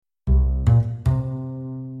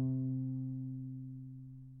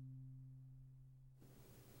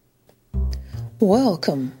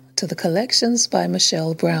Welcome to the Collections by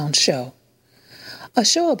Michelle Brown show, a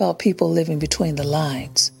show about people living between the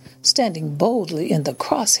lines, standing boldly in the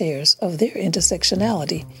crosshairs of their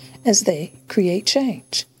intersectionality as they create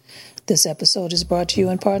change. This episode is brought to you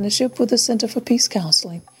in partnership with the Center for Peace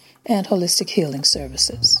Counseling and Holistic Healing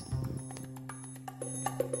Services.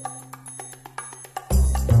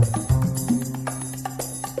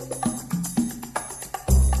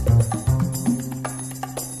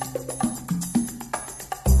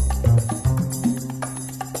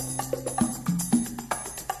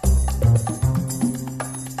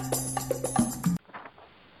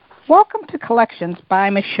 Welcome to Collections by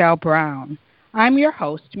Michelle Brown. I'm your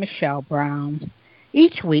host, Michelle Brown.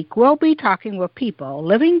 Each week, we'll be talking with people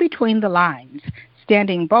living between the lines,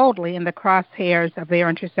 standing boldly in the crosshairs of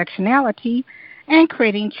their intersectionality and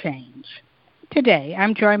creating change. Today,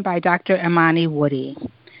 I'm joined by Dr. Imani Woody.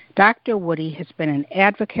 Dr. Woody has been an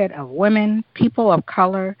advocate of women, people of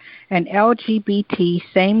color, and LGBT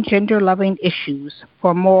same-gender-loving issues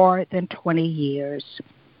for more than 20 years.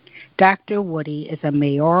 Dr. Woody is a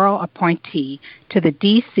mayoral appointee to the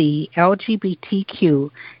D.C. LGBTQ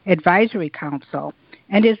Advisory Council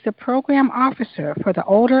and is the program officer for the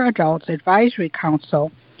Older Adults Advisory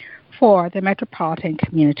Council for the Metropolitan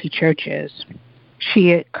Community Churches.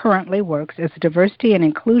 She currently works as a diversity and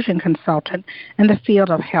inclusion consultant in the field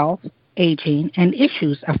of health, aging, and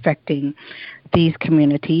issues affecting these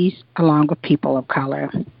communities, along with people of color.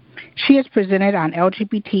 She has presented on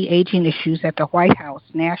LGBT aging issues at the White House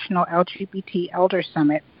National LGBT Elder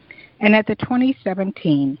Summit and at the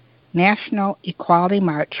 2017 National Equality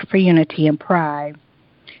March for Unity and Pride.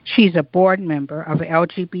 She's a board member of the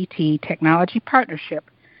LGBT Technology Partnership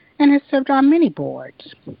and has served on many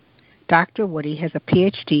boards. Dr. Woody has a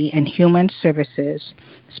Ph.D. in Human Services,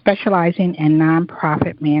 specializing in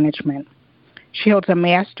nonprofit management. She holds a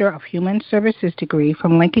Master of Human Services degree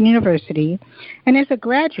from Lincoln University and is a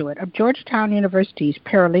graduate of Georgetown University's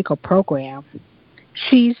paralegal program.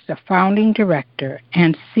 She's the founding director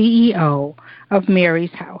and CEO of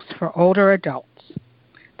Mary's House for Older Adults.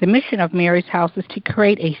 The mission of Mary's House is to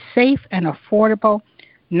create a safe and affordable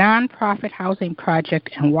nonprofit housing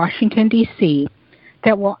project in Washington, D.C.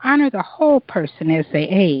 that will honor the whole person as they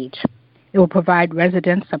age. It will provide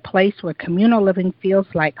residents a place where communal living feels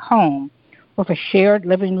like home, with a shared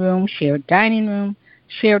living room, shared dining room,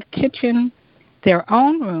 shared kitchen, their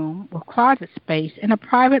own room with closet space, and a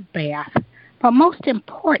private bath, but most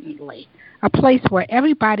importantly, a place where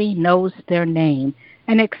everybody knows their name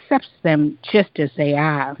and accepts them just as they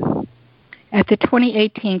are. At the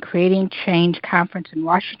 2018 Creating Change Conference in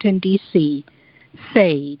Washington, D.C.,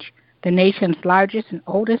 SAGE, the nation's largest and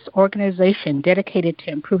oldest organization dedicated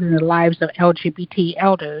to improving the lives of LGBT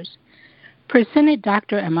elders, presented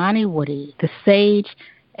Dr. Imani Woody the SAGE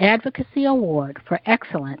Advocacy Award for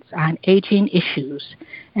Excellence on Aging Issues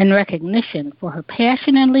in recognition for her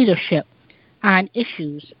passion and leadership on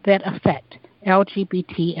issues that affect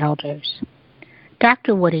LGBT elders.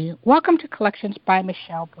 Dr. Woody, welcome to Collections by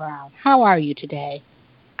Michelle Brown. How are you today?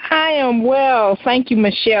 I am well. Thank you,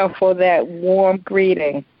 Michelle, for that warm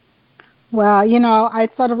greeting. Well, I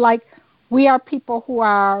sort of like we are people who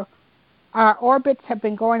are our orbits have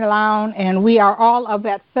been going around, and we are all of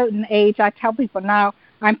that certain age. I tell people now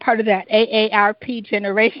I'm part of that AARP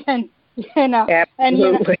generation,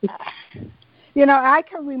 Absolutely. And, I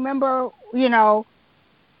can remember,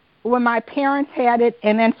 when my parents had it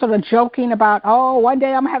and then sort of joking about, one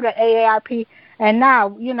day I'm going to have the AARP. And now,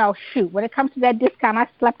 when it comes to that discount, I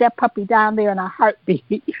slapped that puppy down there in a heartbeat,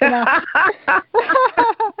 Like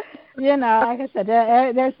I said,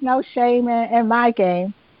 there's no shame in my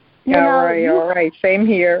game. All right. Same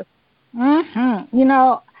here. Mm-hmm.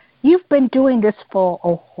 You've been doing this for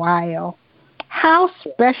a while. How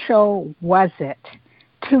special was it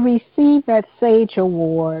to receive that SAGE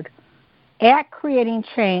Award at Creating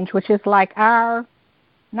Change, which is like our,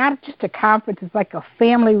 not just a conference, it's like a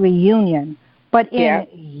family reunion, but in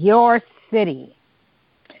your city?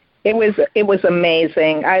 It was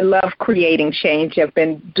amazing. I love Creating Change. I've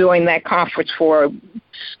been doing that conference for a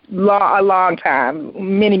long time,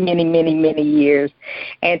 many years.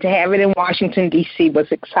 And to have it in Washington, D.C.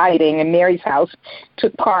 was exciting. And Mary's House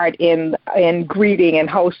took part in greeting and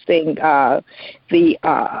hosting the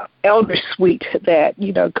elder suite that,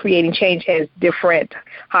 Creating Change has different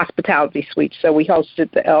hospitality suites. So we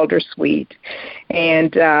hosted the elder suite.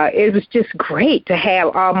 And it was just great to have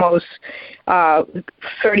almost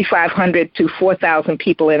 3,500 to 4,000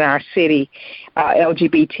 people in our city,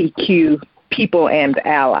 LGBTQ people and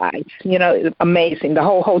allies. Amazing. The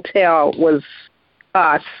whole hotel was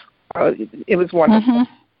us. It was wonderful.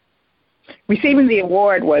 Mm-hmm. Receiving the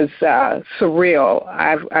award was surreal.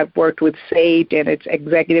 I've worked with SAGE and its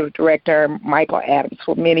executive director, Michael Adams,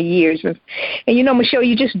 for many years. And Michelle,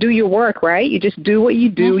 you just do your work, right? You just do what you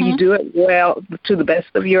do. You do it well to the best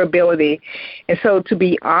of your ability. And so to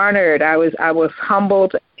be honored, I was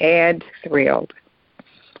humbled and thrilled.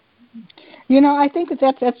 I think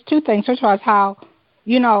that's two things. First of all, is how,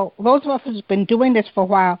 those of us who've been doing this for a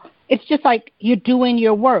while, it's just like you're doing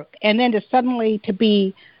your work. And then to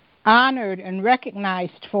be honored and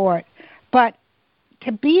recognized for it, but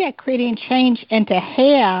to be at Creating Change and to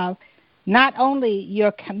have not only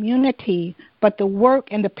your community, but the work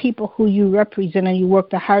and the people who you represent and you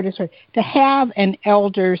work the hardest with, to have an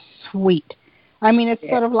elder suite. I mean, it's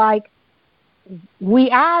sort of like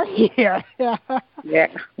we are here.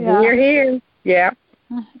 We're here. Yeah.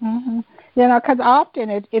 Because often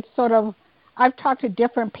it's sort of, I've talked to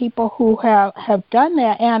different people who have done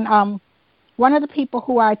that, and one of the people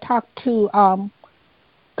who I talked to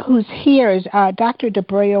who's here is Dr.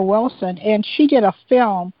 Debrea Wilson, and she did a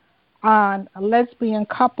film on lesbian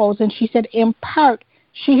couples, and she said in part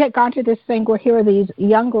she had gone to this thing where here are these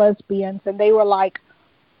young lesbians, and they were like,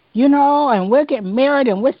 and we're getting married,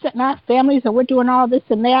 and we're setting our families, and we're doing all this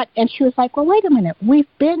and that, and she was like, well, wait a minute, we've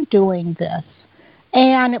been doing this.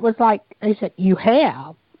 And it was like, they said, you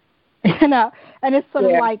have, and it's sort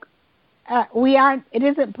of like, it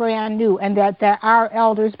isn't brand new, and that there are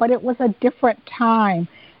elders, but it was a different time,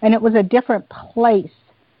 and it was a different place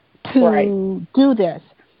to do this.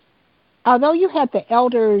 Although you had the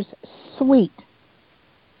elders suite,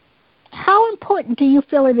 how important do you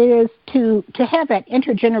feel it is to have that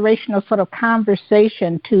intergenerational sort of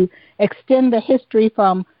conversation, to extend the history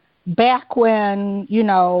from back when,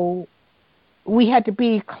 we had to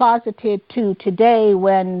be closeted to today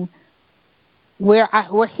when we're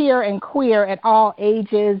here and queer at all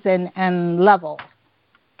ages and levels?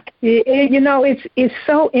 It's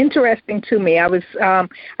so interesting to me. I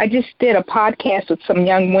just did a podcast with some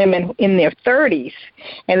young women in their 30s,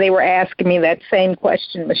 and they were asking me that same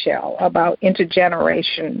question, Michelle, about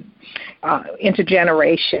intergenerations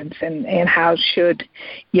and how should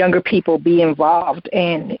younger people be involved.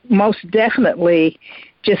 And most definitely,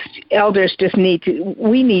 elders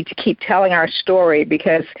we need to keep telling our story,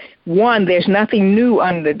 because one, there's nothing new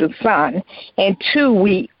under the sun, and two,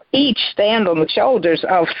 we each stand on the shoulders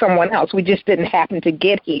of someone else. We just didn't happen to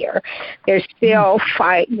get here. There's still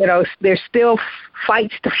there's still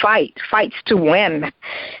fights to fight, fights to win.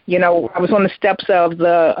 I was on the steps of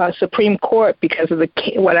the Supreme Court because of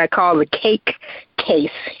what I call the cake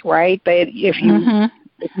case, right? That if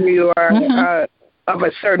you are of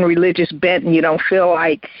a certain religious bent and you don't feel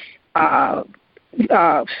like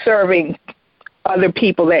serving other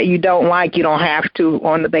people that you don't like, you don't have to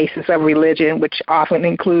on the basis of religion, which often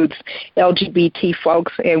includes LGBT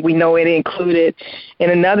folks, and we know it included in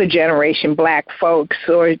another generation Black folks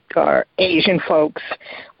or Asian folks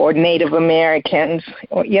or Native Americans,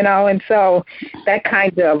 and so that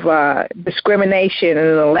kind of discrimination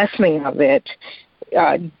and the lessening of it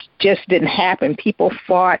just didn't happen. People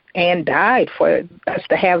fought and died for us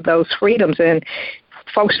to have those freedoms, and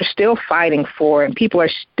folks are still fighting for it, and people are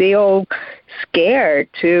still scared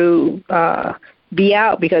to be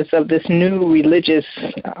out because of this new Religious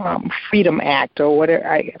Freedom Act or whatever.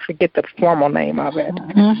 I forget the formal name of it.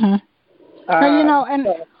 And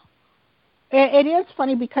it is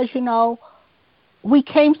funny because, we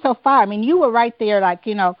came so far. I mean, you were right there, like,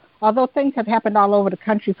 although things have happened all over the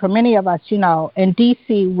country for many of us, in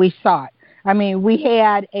D.C. we saw it. I mean, we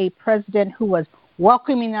had a president who was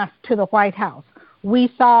welcoming us to the White House.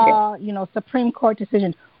 We saw, Supreme Court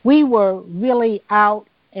decisions. We were really out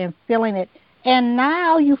and feeling it. And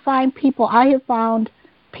now you find I have found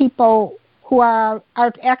people who are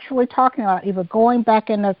actually talking about either going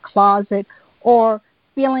back in the closet or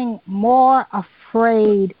feeling more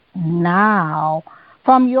afraid now.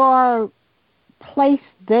 From your place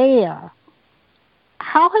there,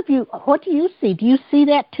 what do you see? Do you see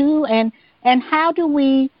that too? And how do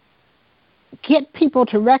we get people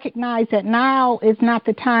to recognize that now is not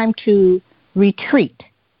the time to retreat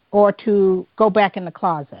or to go back in the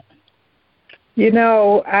closet?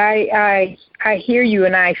 I hear you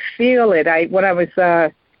and I feel it. When I was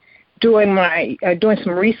doing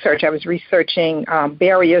some research, I was researching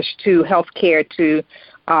barriers to healthcare to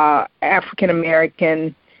African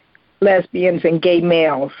American lesbians and gay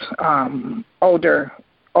males, older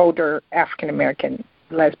African American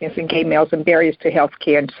lesbians and gay males, and barriers to health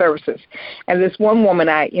care and services. And this one woman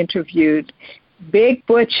I interviewed, big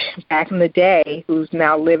butch back in the day, who's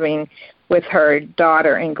now living with her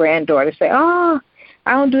daughter and granddaughter, say,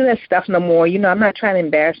 I don't do that stuff no more. I'm not trying to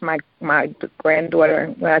embarrass my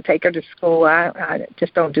granddaughter when I take her to school. I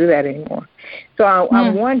just don't do that anymore. So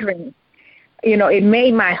I'm wondering, it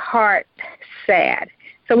made my heart sad.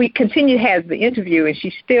 So we continued to have the interview, and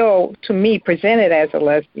she still, to me, presented as a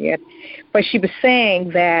lesbian. But she was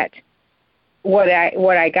saying that what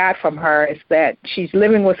I got from her is that she's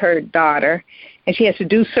living with her daughter, and she has to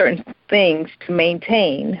do certain things to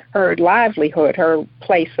maintain her livelihood, her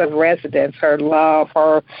place of residence, her love,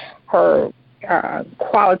 her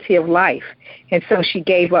quality of life. And so she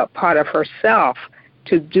gave up part of herself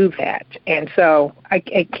to do that. And so I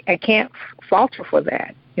can't fault her for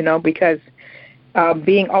that, because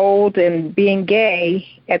being old and being gay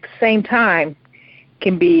at the same time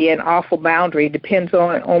can be an awful boundary. It depends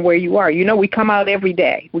on where you are. We come out every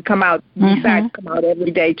day. We come out, decide to come out every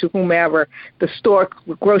day to whomever, the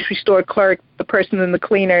grocery store clerk, the person in the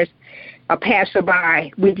cleaners, a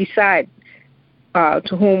passerby. We decide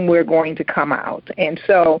to whom we're going to come out. And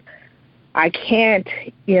so I can't,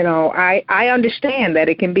 I understand that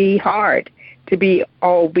it can be hard to be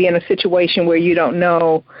in a situation where you don't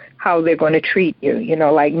know how they're going to treat you,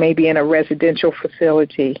 like maybe in a residential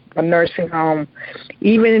facility, a nursing home,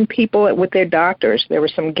 even people with their doctors. There were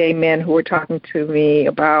some gay men who were talking to me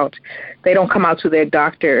about they don't come out to their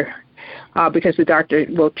doctor because the doctor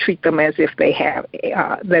will treat them as if they have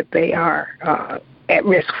that they are at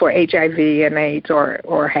risk for HIV and AIDS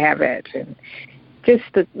or have it, and just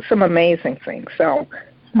some amazing things. So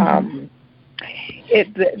so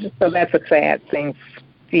that's a sad thing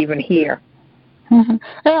to even hear.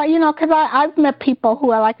 Because I've met people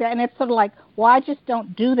who are like that, and it's sort of like, well, I just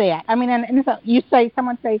don't do that. I mean, and so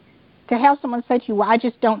to have someone say to you, well, I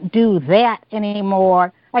just don't do that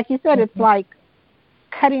anymore. Like you said, it's like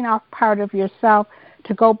cutting off part of yourself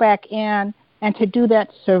to go back in and to do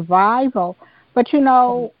that survival. But,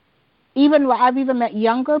 I've even met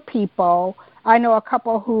younger people. I know a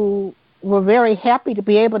couple who were very happy to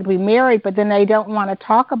be able to be married, but then they don't want to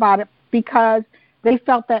talk about it because they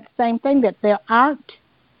felt that same thing, that there aren't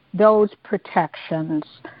those protections.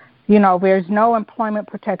 There's no employment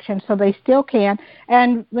protection, so they still can.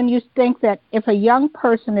 And when you think that if a young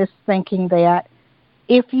person is thinking that,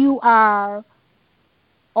 if you are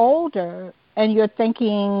older and you're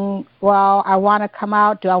thinking, well, I want to come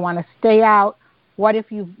out, do I want to stay out? What if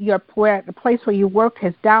the place where you work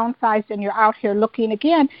has downsized and you're out here looking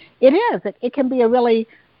again? It can be a really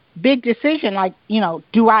big decision, like,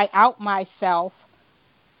 do I out myself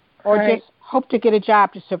or just hope to get a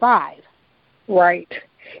job to survive? Right.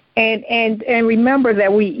 And remember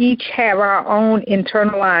that we each have our own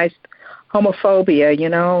internalized homophobia,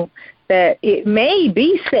 that it may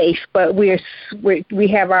be safe, but we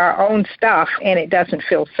have our own stuff and it doesn't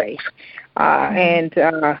feel safe. And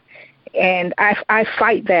I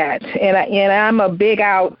fight that, and I'm a big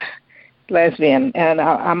out lesbian, and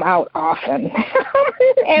I'm out often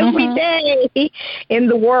every day in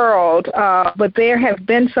the world. But there have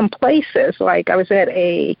been some places, like I was at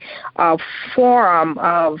a forum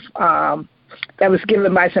of that was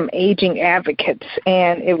given by some aging advocates,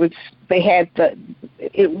 and it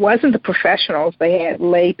wasn't the professionals. They had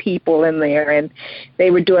lay people in there, and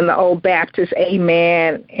they were doing the old Baptist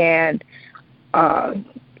amen and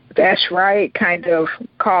that's right kind of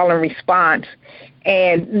call and response.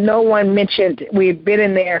 And no one mentioned, we'd been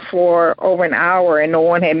in there for over an hour, and no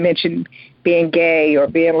one had mentioned being gay or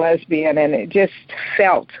being lesbian, and it just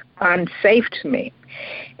felt unsafe to me.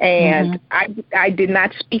 And I did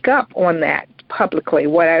not speak up on that publicly.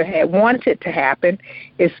 What I had wanted to happen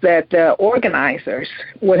is that the organizers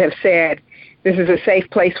would have said, this is a safe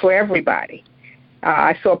place for everybody.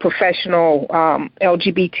 I saw professional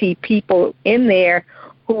LGBT people in there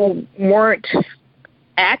who weren't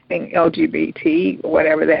acting LGBT,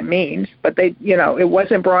 whatever that means, but they, it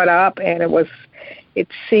wasn't brought up, and it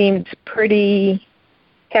seemed pretty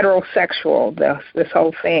heterosexual, this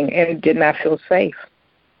whole thing, and it did not feel safe.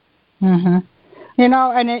 And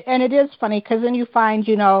it is funny because then you find,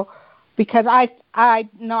 because I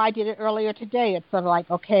know I did it earlier today. It's sort of like,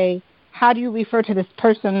 okay, how do you refer to this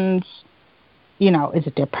person's, is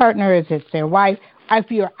it their partner? Is it their wife? If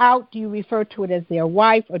you're out, do you refer to it as their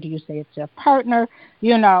wife, or do you say it's their partner?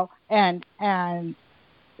 And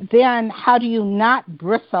then how do you not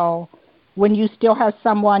bristle when you still have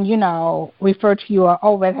someone, refer to you,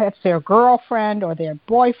 that's their girlfriend or their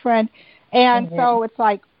boyfriend? And so it's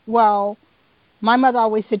like, well, my mother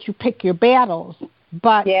always said you pick your battles,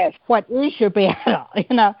 but what is your battle?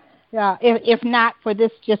 If not for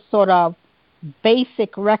this just sort of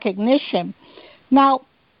basic recognition. Now,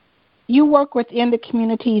 you work within the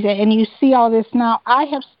communities and you see all this now. I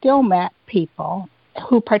have still met people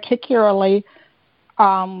who particularly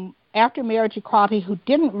after marriage equality who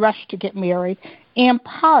didn't rush to get married, in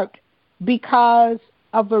part because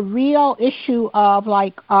of a real issue of,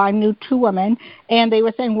 like, I knew two women, and they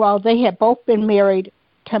were saying, well, they had both been married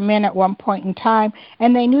to men at one point in time,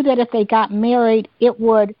 and they knew that if they got married, it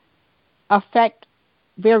would affect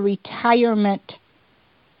their retirement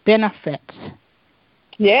benefits.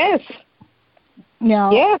 Yes.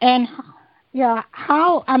 Yes. And,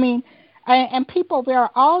 how, I mean, and people, there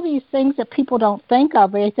are all these things that people don't think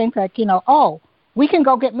of. They think like, oh, we can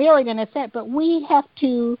go get married and it's it. But we have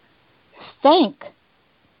to think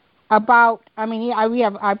about,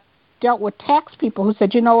 I've dealt with tax people who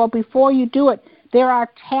said, well, before you do it, there are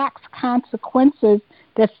tax consequences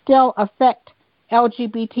that still affect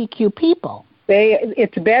LGBTQ people.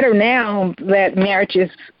 It's better now that marriage is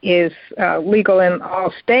legal in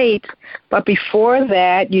all states, but before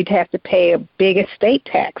that, you'd have to pay a big estate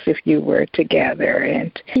tax if you were together.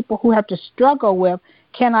 And people who have to struggle with,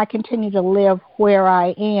 can I continue to live where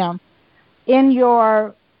I am? In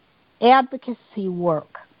your advocacy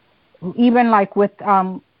work, even like with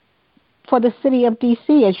for the city of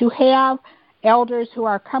D.C., as you have elders who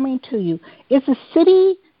are coming to you, is the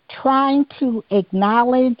city trying to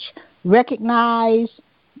recognize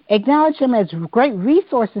them as great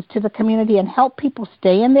resources to the community and help people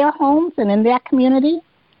stay in their homes and in their community?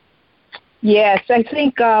 Yes, I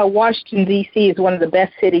think Washington, D.C. is one of the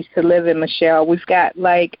best cities to live in, Michelle. We've got,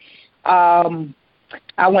 like, I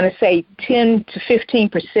want to say 10 to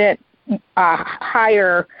 15%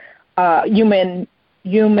 higher human,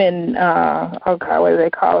 what do they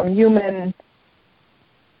call them?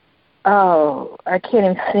 I can't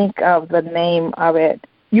even think of the name of it.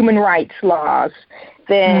 Human rights laws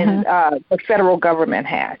than the federal government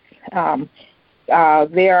has.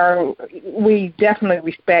 We definitely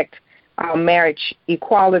respect marriage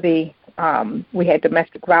equality. We had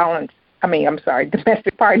domestic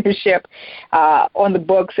partnership on the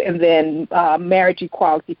books, and then marriage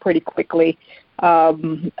equality pretty quickly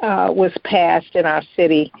was passed in our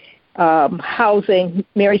city. Housing,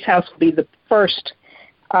 Mary's House will be the first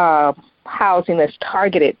housing that's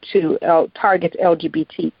targets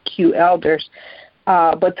LGBTQ elders,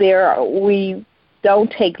 but we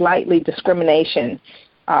don't take lightly discrimination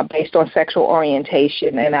based on sexual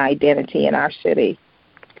orientation and identity in our city.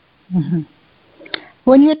 Mm-hmm.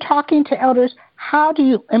 When you're talking to elders, how do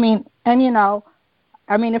you? If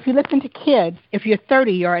you listen to kids, if you're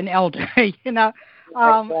 30, you're an elder.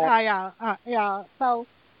 So.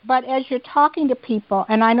 But as you're talking to people,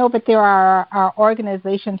 and I know that there are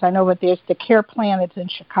organizations, I know that there's the Care Plan that's in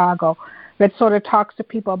Chicago that sort of talks to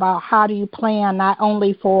people about how do you plan not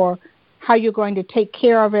only for how you're going to take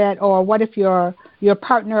care of it, or what if your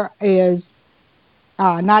partner is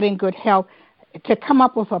not in good health, to come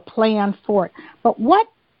up with a plan for it. But what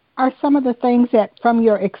are some of the things that, from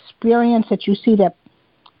your experience, that you see that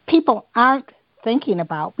people aren't thinking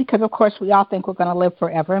about? Because, of course, we all think we're going to live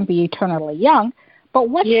forever and be eternally young. But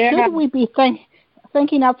what should we be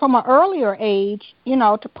thinking of from an earlier age,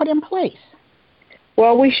 to put in place?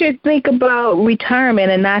 Well, we should think about retirement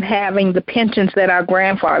and not having the pensions that our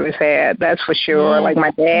grandfathers had. That's for sure. Like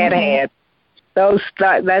my dad had. That's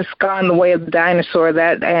gone the way of the dinosaur.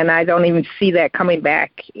 And I don't even see that coming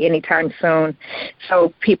back anytime soon.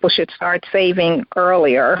 So people should start saving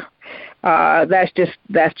earlier. That's just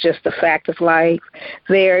a fact of life.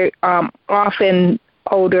 They're often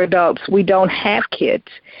older adults. We don't have kids,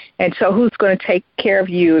 and so who's going to take care of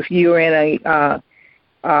you if you're in a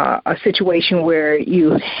situation where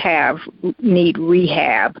you need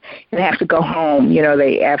rehab and have to go home?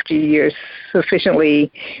 After you're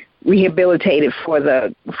sufficiently rehabilitated for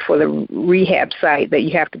the rehab site, that you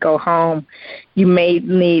have to go home. You may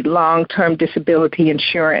need long-term disability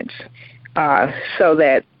insurance, so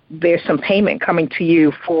that there's some payment coming to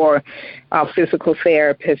you for physical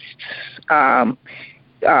therapists,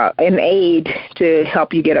 an aid to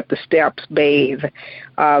help you get up the steps, bathe,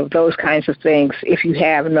 those kinds of things, if you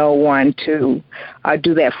have no one to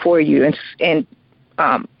do that for you. And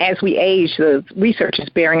as we age, the research is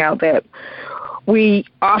bearing out that we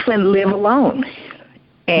often live alone,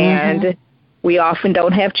 and we often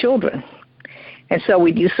don't have children. And so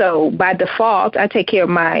we do so by default. I take care of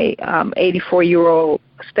my 84-year-old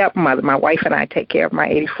stepmother. My wife and I take care of my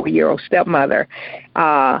 84-year-old stepmother,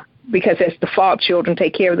 because as default, children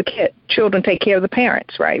take care of children take care of the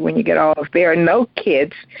parents, right? When you get old, if there are no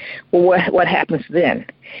kids, well, what happens then?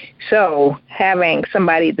 So having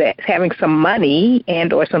somebody that's having some money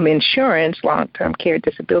and or some insurance, long-term care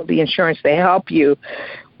disability insurance, to help you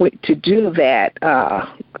to do that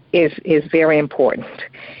is very important.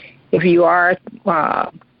 If you are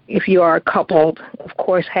if you are coupled, of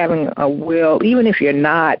course, having a will, even if you're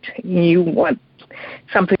not, you want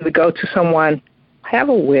something to go to someone, have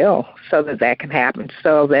a will so that can happen,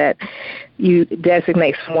 so that you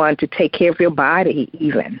designate someone to take care of your body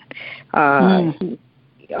even.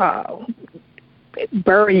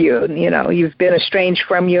 Bury you. You've been estranged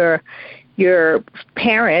from your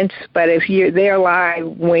parents, but if they're alive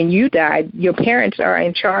when you died, your parents are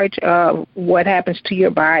in charge of what happens to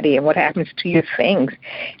your body and what happens to your things,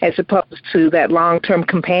 as opposed to that long-term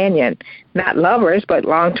companion, not lovers, but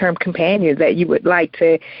long-term companion that you would like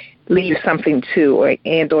to leave something to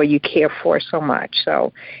or you care for so much.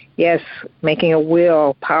 So, yes, making a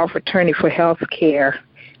will, power of attorney for health care,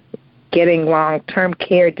 getting long-term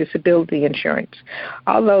care disability insurance.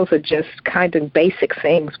 All those are just kind of basic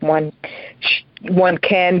things one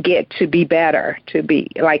can get to be better, to be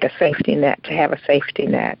like a safety net, to have a safety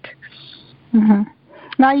net. Mm-hmm.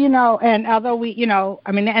 Now, and although we,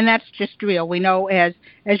 and that's just real. We know as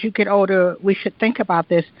you get older, we should think about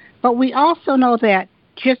this. But we also know that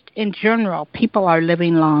just in general, people are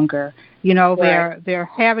living longer. Right. They're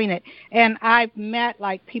having it. And I've met,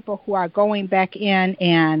 people who are going back in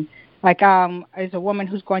and, as a woman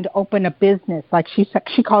who's going to open a business,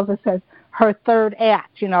 she calls it as her third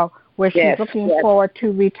act, where she's looking forward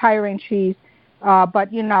to retiring. She's,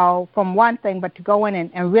 from one thing, but to go in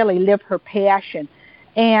and really live her passion.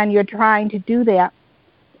 And you're trying to do that.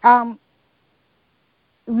 That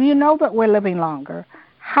we're living longer.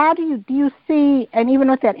 How do you see, and even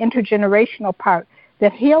with that intergenerational part,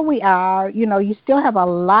 that here we are, you still have a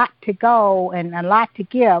lot to go and a lot to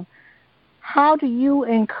give. How do you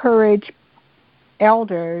encourage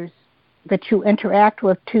elders that you interact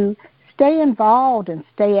with to stay involved and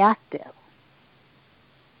stay active?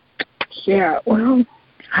 Yeah, well,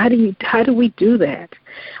 how do we do that?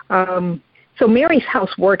 So Mary's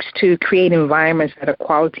House works to create environments that are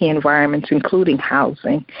quality environments, including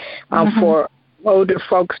housing for older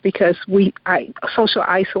folks, because social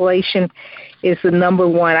isolation is the number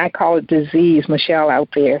one, I call it disease, Michelle, out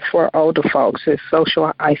there for older folks, is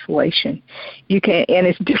social isolation. And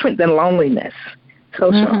it's different than loneliness.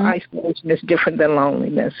 Social isolation is different than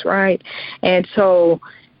loneliness, right? And so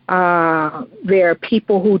there are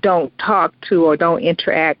people who don't talk to or don't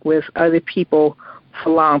interact with other people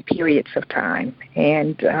for long periods of time.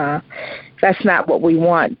 And that's not what we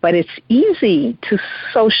want. But it's easy to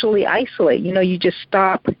socially isolate. You just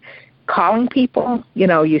stop calling people.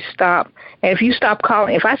 You stop. And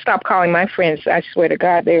if I stop calling my friends, I swear to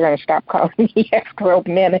God, they're going to stop calling me after a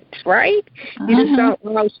minute, right? You just don't,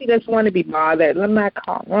 she doesn't want to be bothered. I'm not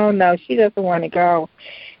calling. Oh, no, she doesn't want to go.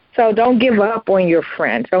 So don't give up on your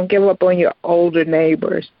friends. Don't give up on your older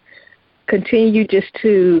neighbors. Continue just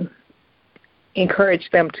to encourage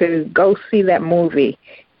them to go see that movie.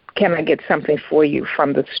 Can I get something for you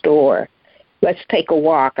from the store? Let's take a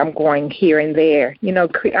walk. I'm going here and there. I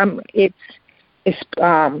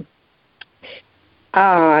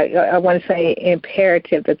want to say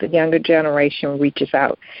imperative that the younger generation reaches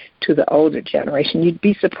out to the older generation. You'd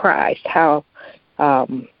be surprised how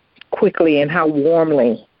quickly and how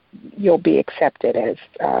warmly you'll be accepted as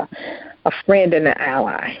a friend and an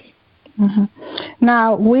ally. Mm-hmm.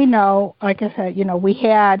 Now, we know, like I said, we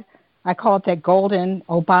had, I call it that golden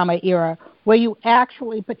Obama era, where you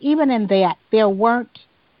actually, but even in that, there weren't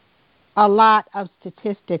a lot of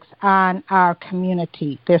statistics on our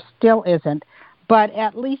community. There still isn't. But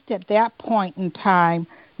at least at that point in time,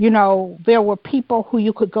 there were people who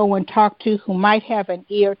you could go and talk to who might have an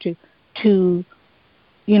ear to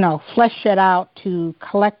flesh it out, to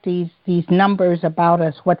collect these numbers about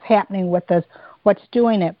us, what's happening with us, what's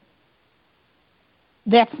doing it.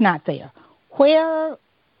 That's not there.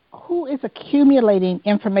 Who is accumulating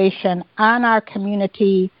information on our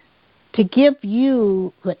community to give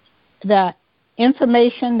you the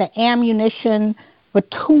information, the ammunition, the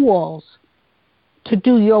tools to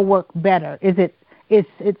do your work better? Is it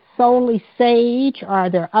solely SAGE? Are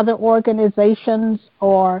there other organizations?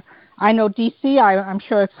 Or I know DC, I'm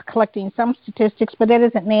sure it's collecting some statistics, but that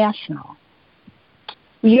isn't national.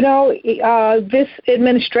 This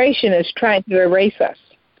administration is trying to erase us.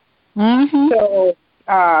 Mm-hmm. So,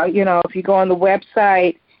 if you go on the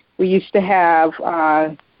website, we used to have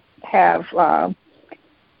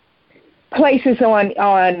places on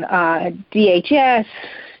DHS,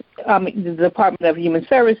 the Department of Human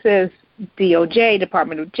Services, DOJ,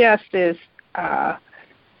 Department of Justice,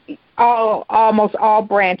 almost all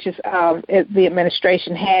branches of the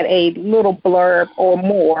administration had a little blurb or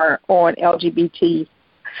more on LGBT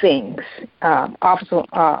things. Office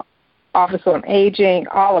on Aging,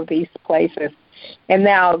 all of these places. And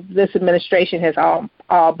now this administration has all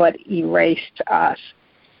but erased us.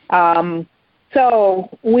 So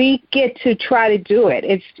we get to try to do it.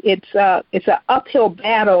 It's an uphill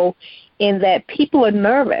battle in that people are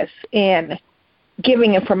nervous in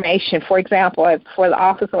giving information. For example, for the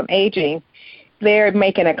Office on Aging, they're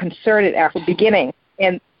making a concerted effort beginning,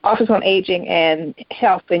 and Office on Aging and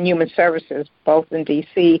Health and Human Services, both in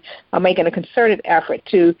D.C., are making a concerted effort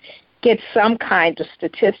to get some kind of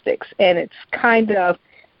statistics, and it's kind of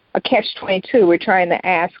a catch-22. We're trying to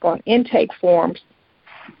ask on intake forms,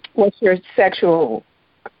 what's your sexual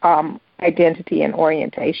identity and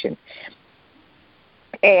orientation?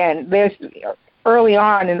 And there's early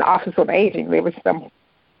on in the Office on Aging, there was some,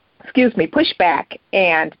 pushback,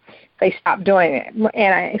 and they stopped doing it.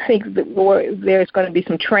 And I think that there's going to be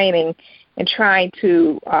some training in trying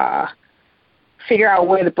to figure out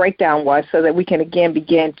where the breakdown was so that we can, again,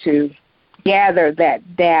 begin to gather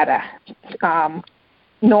that data,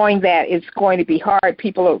 knowing that it's going to be hard.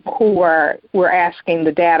 People who we're asking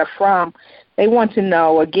the data from, they want to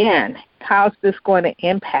know, again, how's this going to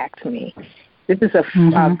impact me? This is a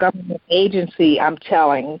government agency I'm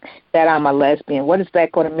telling that I'm a lesbian. What is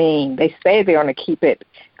that going to mean? They say they're going to keep it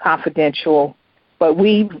confidential, but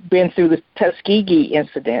we've been through the Tuskegee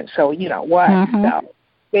incident, so you know what? So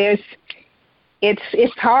it's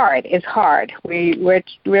hard. It's hard.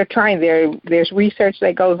 We're trying. There's research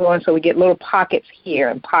that goes on, so we get little pockets here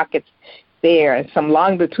and pockets there, and some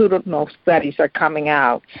longitudinal studies are coming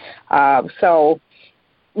out. So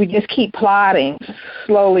we just keep plodding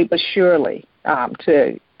slowly but surely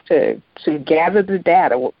to gather the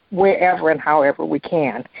data wherever and however we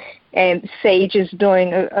can. And SAGE is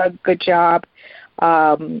doing a good job.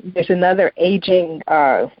 There's another aging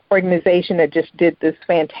organization that just did this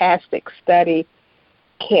fantastic study.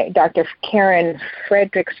 Dr. Karen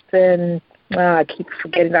Fredrickson, I keep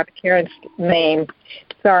forgetting Dr. Karen's name,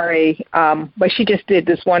 sorry, but she just did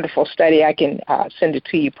this wonderful study. I can send it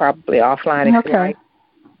to you probably offline if you like.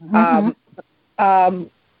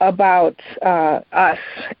 About us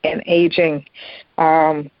and aging.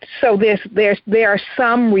 So there are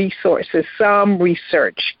some resources, some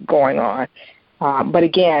research going on. But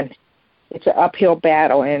again, it's an uphill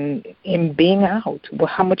battle, and in being out, well,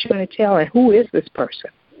 how much are you going to tell, and who is this person?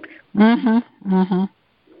 Yeah.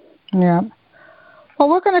 Well,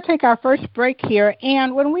 we're going to take our first break here,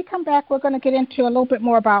 and when we come back, we're going to get into a little bit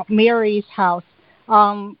more about Mary's House,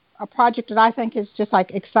 a project that I think is just like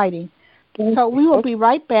exciting. So we will be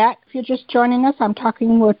right back. If you're just joining us, I'm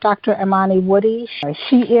talking with Dr. Imani Woody.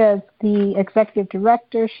 She is the executive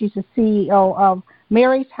director. She's the CEO of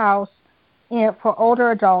Mary's House for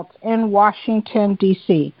older adults in Washington,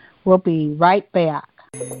 D.C. We'll be right back.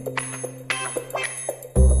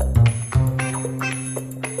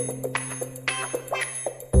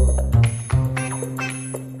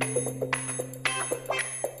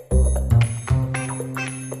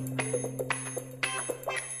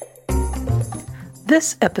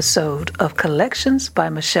 This episode of Collections by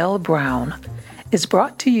Michelle Brown is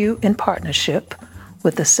brought to you in partnership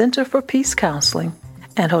with the Center for Peace Counseling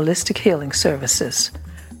and Holistic Healing Services,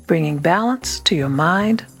 bringing balance to your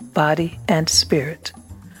mind, body, and spirit.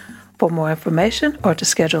 For more information or to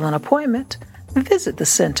schedule an appointment, visit the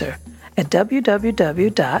center at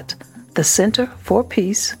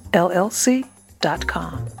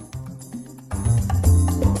www.thecenterforpeacellc.com.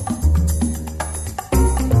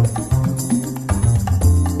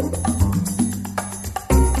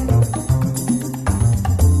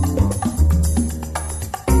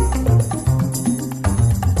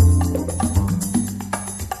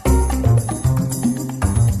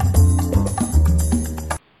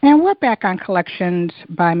 Back on Collections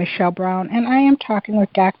by Michelle Brown, and I am talking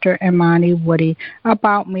with Dr. Imani Woody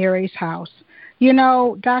about Mary's House. You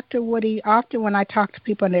know, Dr. Woody, often when I talk to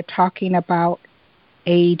people and they're talking about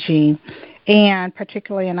aging, and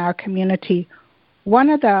particularly in our community, one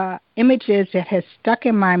of the images that has stuck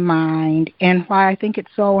in my mind and why I think it's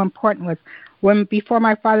so important was when before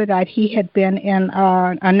my father died, he had been in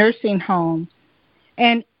a nursing home,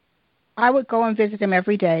 and I would go and visit him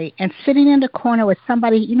every day, and sitting in the corner with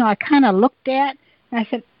somebody, you know, I kind of looked at, and I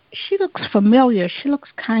said, she looks familiar. She looks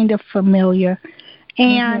kind of familiar.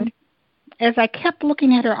 And as I kept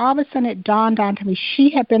looking at her, all of a sudden it dawned on me, she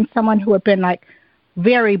had been someone who had been like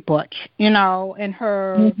very butch, you know, in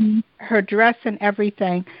her dress and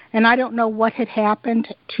everything. And I don't know what had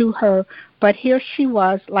happened to her, but here she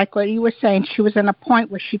was, like what you were saying, she was in a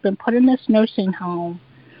point where she'd been put in this nursing home.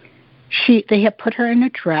 They had put her in a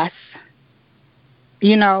dress.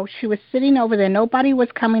 You know, she was sitting over there. Nobody was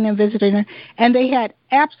coming and visiting her, and they had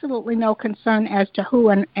absolutely no concern as to who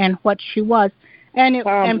and what she was. And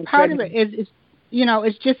part of it is, you know,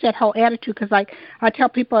 it's just that whole attitude. Because, like, I tell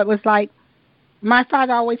people, it was like my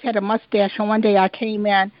father always had a mustache, and one day I came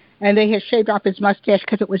in, and they had shaved off his mustache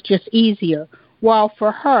because it was just easier. Well,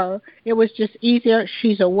 for her, it was just easier.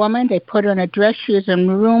 She's a woman. They put her in a dress. She was in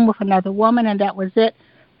a room with another woman, and that was it.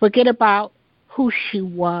 Forget about who she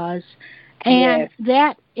was. And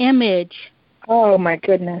that image, oh, my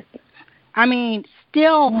goodness. I mean,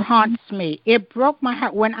 still haunts me. It broke my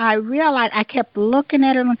heart. When I realized, I kept looking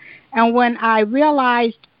at her, and when I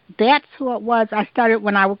realized that's who it was, I started,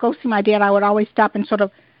 when I would go see my dad, I would always stop and sort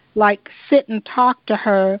of like sit and talk to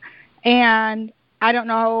her. And I don't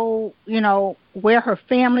know, where her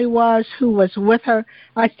family was, who was with her.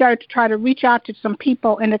 I started to try to reach out to some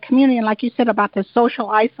people in the community. And like you said about the social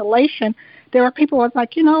isolation, there were people who was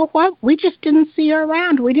like, you know what, we just didn't see her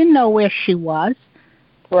around. We didn't know where she was.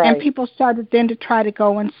 Right. And people started then to try to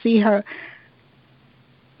go and see her.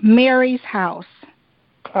 Mary's house.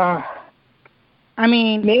 I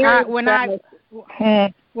mean, when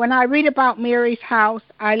I read about Mary's house,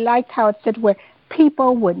 I liked how it said where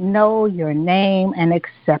people would know your name and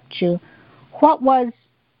accept you. What was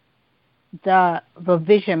the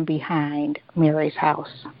vision behind Mary's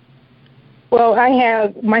house? Well,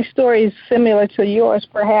 my story is similar to yours,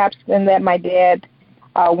 perhaps, in that my dad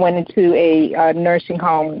went into a nursing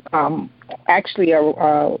home, actually a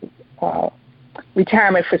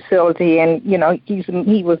retirement facility, and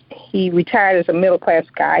he retired as a middle class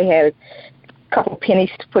guy. He had a couple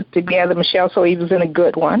pennies to put together, Michelle, so he was in a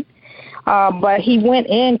good one. But he went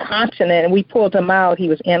incontinent, and we pulled him out. He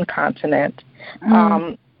was incontinent,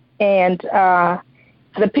 and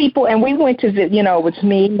the people, and we went to visit. It was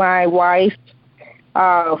me, my wife,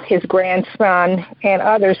 his grandson, and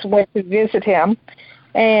others went to visit him,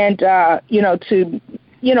 and to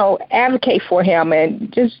advocate for him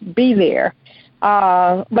and just be there.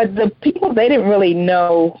 But the people, they didn't really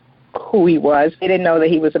know who he was. They didn't know that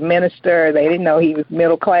he was a minister. They didn't know he was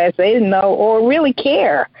middle class. They didn't know or really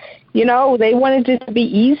care. They wanted it to be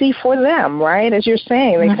easy for them, right? As you're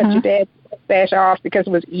saying, they cut your dad's mustache off because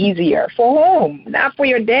it was easier. For whom? Not for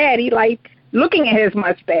your dad. He liked looking at his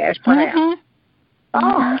mustache, perhaps.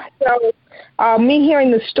 So me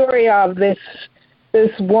hearing the story of this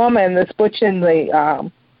woman, this butch in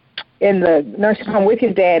the nursing home with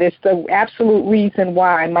his dad, is the absolute reason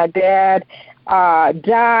why my dad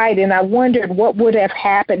died, and I wondered what would have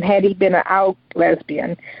happened had he been an out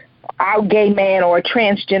lesbian, out gay man, or a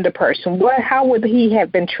transgender person. How would he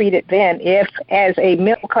have been treated then if, as a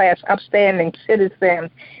middle-class, upstanding citizen,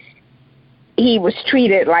 he was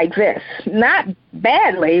treated like this? Not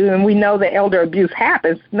badly, and we know that elder abuse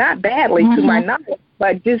happens, not badly to my knowledge,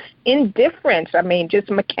 but just indifference, just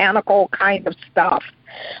mechanical kind of stuff.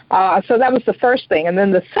 So that was the first thing. And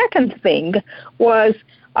then the second thing was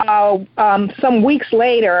some weeks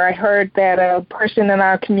later, I heard that a person in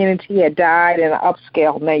our community had died in an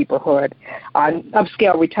upscale neighborhood, an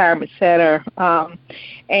upscale retirement center.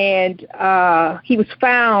 And he was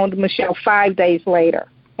found, Michelle, 5 days later,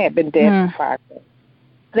 had been dead for 5 days.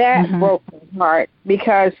 That broke my heart,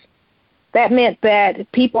 because that meant that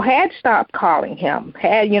people had stopped calling him,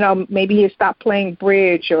 maybe he had stopped playing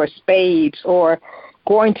bridge or spades or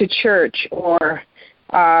going to church or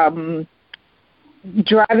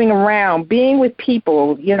driving around, being with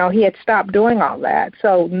people. He had stopped doing all that.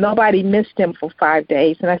 So nobody missed him for 5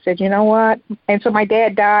 days. And I said, you know what? And so my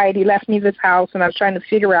dad died. He left me this house, and I was trying to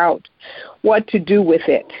figure out what to do with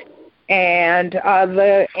it. And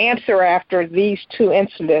the answer after these two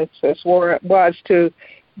incidences was to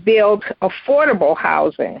build affordable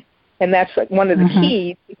housing. And that's one of the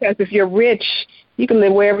keys, because if you're rich, you can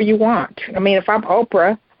live wherever you want. If I'm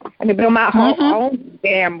Oprah, I can build my own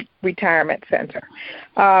damn retirement center.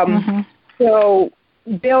 So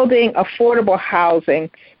building affordable housing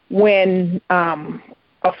when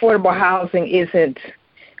affordable housing isn't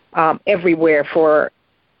everywhere for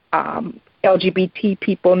LGBT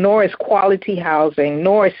people, nor is quality housing,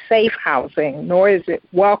 nor is safe housing, nor is it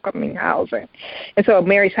welcoming housing. And so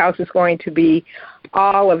Mary's house is going to be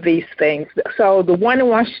all of these things. So the one in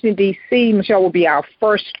Washington, D.C., Michelle, will be our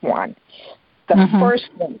first one. The first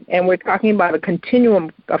one. And we're talking about a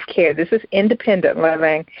continuum of care. This is independent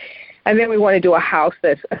living. And then we want to do a house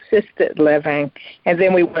that's assisted living. And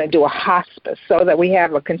then we want to do a hospice, so that we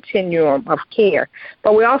have a continuum of care.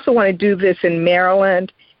 But we also want to do this in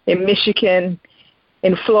Maryland, in Michigan,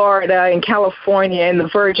 in Florida, in California, in the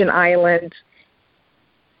Virgin Islands,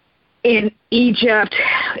 in Egypt.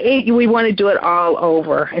 We want to do it all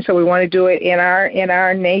over. And so we want to do it in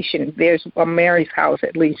our nation. There's a Mary's house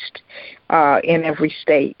at least in every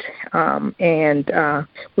state. And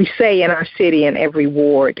we say in our city, in every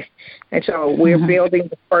ward. And so we're building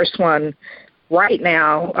the first one right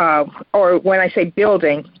now, or when I say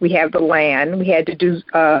building, we have the land. We had to do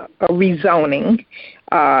a rezoning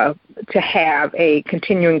to have a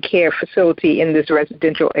continuing care facility in this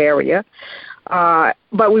residential area.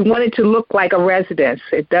 But we want it to look like a residence.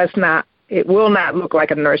 It will not look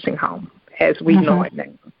like a nursing home as we know it now.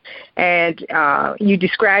 And you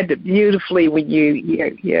described it beautifully when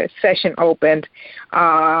your session opened,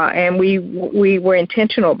 and we were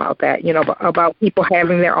intentional about that, about people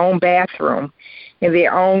having their own bathroom in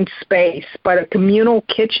their own space, but a communal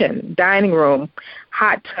kitchen, dining room,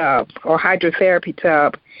 hot tub or hydrotherapy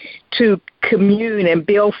tub to commune and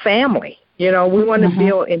build family. We want to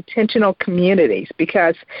build intentional communities,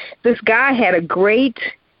 because this guy he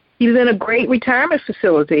was in a great retirement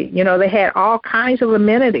facility. They had all kinds of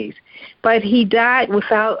amenities, but he died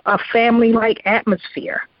without a family-like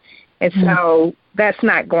atmosphere. And so that's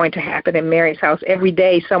not going to happen in Mary's house. Every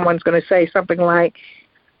day someone's going to say something like,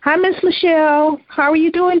 "Hi, Miss Michelle. How are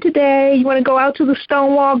you doing today? You want to go out to the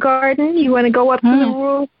Stonewall Garden? You want to go up to the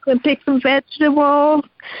roof and pick some vegetables?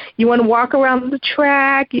 You want to walk around the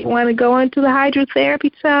track? You want to go into the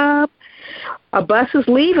hydrotherapy tub? A bus is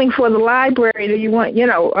leaving for the library. Do you want,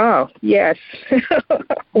 oh, yes."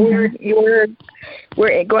 We're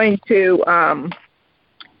going to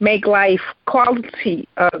make life quality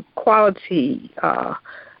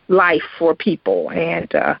life for people. And,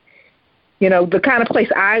 the kind of place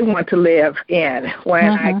I want to live in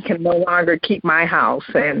when I can no longer keep my house,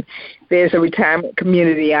 and there's a retirement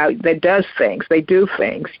community out that does things. They do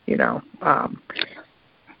things, Yeah.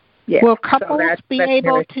 Will couples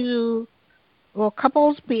Will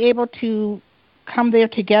couples be able to come there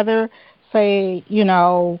together, say,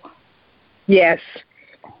 Yes.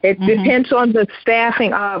 It depends on the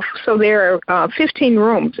staffing so there are 15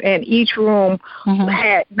 rooms, and each room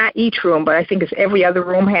not each room, but I think it's every other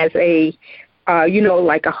room has a,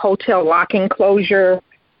 like a hotel lock enclosure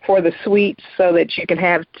for the suites, so that you can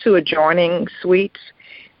have two adjoining suites.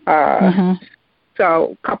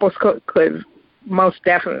 So couples could most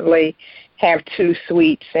definitely have two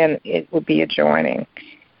suites, and it would be adjoining.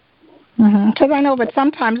 Because I know that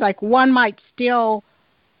sometimes, like, health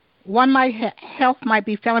might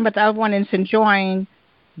be failing, but the other one is enjoying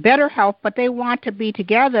better health, but they want to be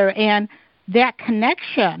together, and that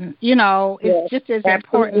connection, is just as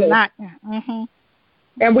important.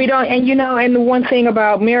 And we don't, and the one thing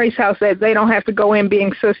about Mary's house that they don't have to go in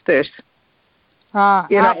being sisters.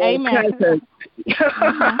 Amen.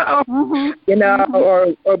 Cousins,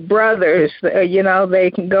 or brothers,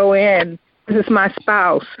 they can go in. This is my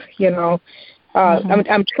spouse,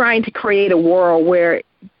 I'm trying to create a world where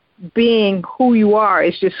being who you are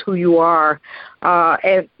is just who you are.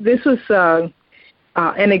 And this was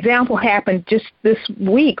an example happened just this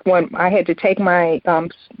week when I had to take my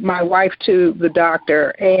wife to the doctor,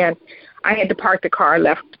 and I had to park the car,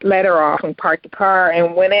 let her off and park the car,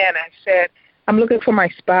 and went in. I said, "I'm looking for my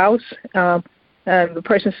spouse." And the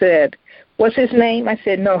person said, "What's his name?" I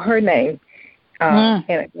said, "No, her name." And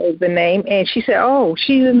I gave the name, and she said, "Oh,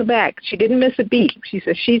 she's in the back." She didn't miss a beat. She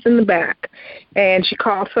said, "She's in the back." And she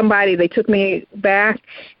called somebody. They took me back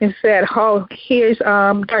and said, "Oh, here's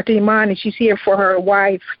Dr. Imani. She's here for her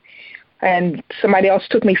wife." And somebody else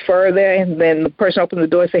took me further, and then the person opened the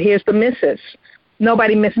door and said, "Here's the missus."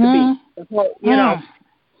 Nobody missed a beat.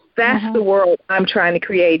 That's the world I'm trying to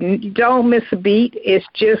create. And you don't miss a beat. It's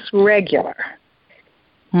just regular.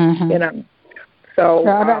 So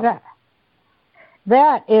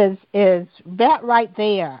that is that right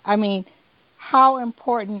there. I mean, how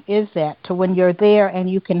important is that to when you're there and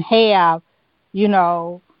you can have,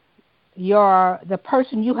 the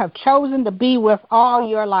person you have chosen to be with all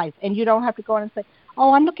your life, and you don't have to go in and say,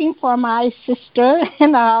 "Oh, I'm looking for my sister,"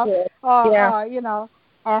 or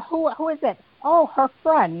who is it? Oh, her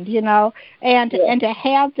friend, and to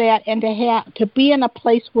have that, and to be in a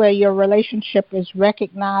place where your relationship is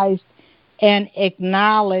recognized and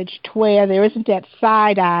acknowledged, where there isn't that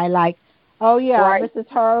side eye like, "Oh yeah, this is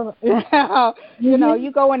her."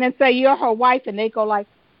 You go in and say you're her wife, and they go like,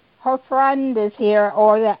 "Her friend is here,"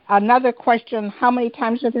 or another question, "How many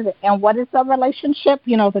times is it?" And what is the relationship?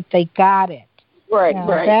 That they got it. Right.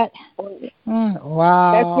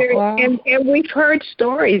 Wow. That's very, and we've heard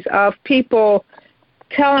stories of people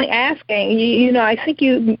asking. I think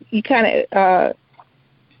you kind of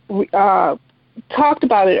talked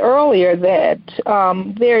about it earlier, that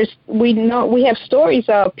we have stories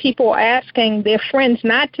of people asking their friends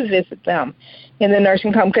not to visit them in the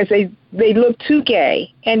nursing home because they look too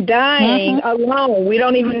gay, and dying alone. We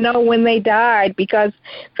don't even know when they died because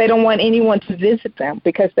they don't want anyone to visit them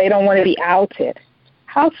because they don't want to be outed.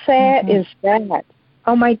 How sad is that?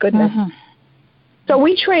 Oh my goodness. So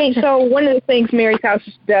we train. So one of the things Mary's House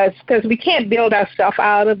does, because we can't build ourselves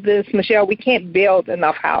out of this, Michelle, we can't build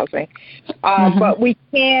enough housing, but we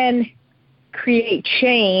can create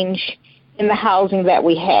change in the housing that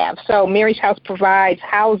we have. So Mary's House provides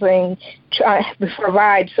housing,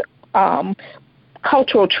 provides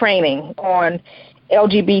cultural training on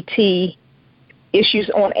LGBT issues,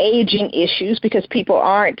 on aging issues, because people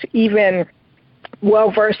aren't even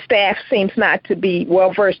well-versed. Staff seems not to be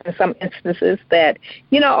well-versed in some instances that,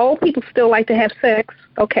 old people still like to have sex.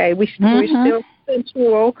 Okay, we're still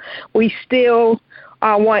sensual. We still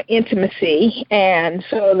want intimacy, and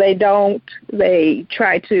so they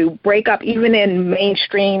try to break up even in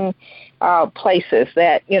mainstream places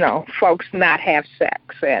that, folks not have sex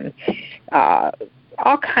and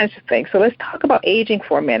all kinds of things. So let's talk about aging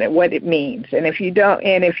for a minute, what it means. And if you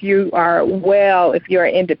are if you're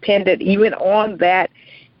independent, even on that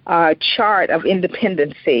chart of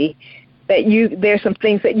independency, there's some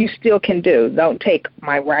things that you still can do. Don't take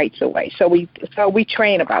my rights away. So we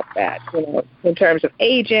train about that, in terms of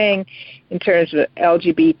aging, in terms of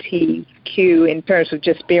LGBTQ, in terms of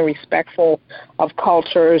just being respectful of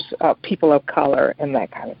cultures, of people of color, and that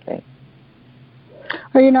kind of thing.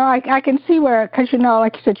 Well, I can see where, because,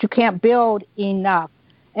 like you said, you can't build enough,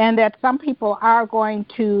 and that some people are going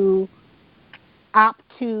to opt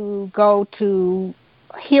to go to,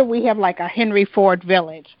 here we have like a Henry Ford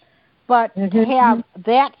Village, but to have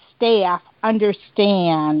that staff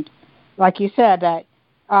understand, like you said, that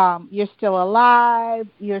you're still alive,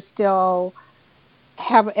 you're still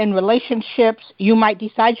in relationships, you might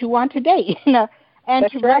decide you want to date, and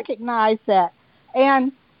That's to right. recognize that.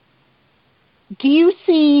 And do you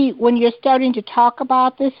see, when you're starting to talk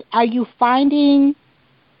about this, are you finding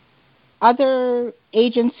other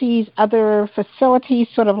agencies, other facilities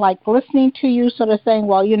sort of like listening to you, sort of saying,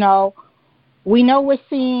 well, we know we're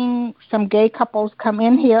seeing some gay couples come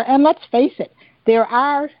in here, and let's face it, there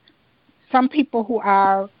are some people who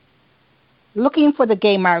are looking for the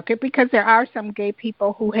gay market, because there are some gay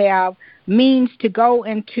people who have means to go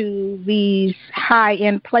into these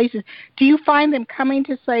high-end places. Do you find them coming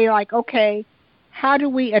to say, like, okay, how do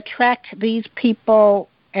we attract these people,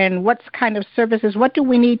 and what kind of services, what do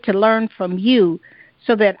we need to learn from you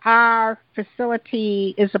so that our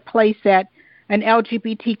facility is a place that an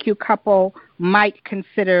LGBTQ couple might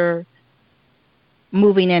consider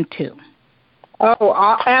moving into?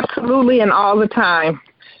 Oh, absolutely, and all the time.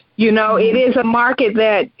 It is a market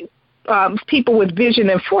that people with vision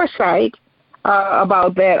and foresight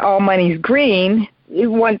about that all money's green,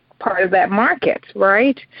 want part of that market,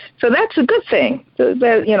 right? So that's a good thing.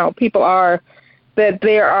 That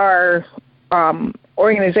there are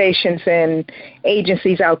organizations and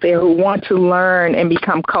agencies out there who want to learn and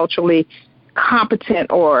become culturally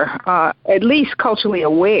competent, or at least culturally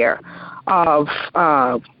aware of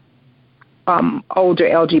older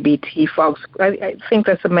LGBT folks. I think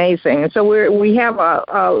that's amazing. And so we have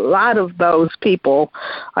a lot of those people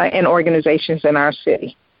and organizations in our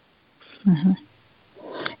city. Mm-hmm.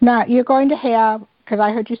 Now, you're going to have, because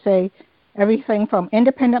I heard you say, everything from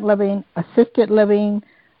independent living, assisted living,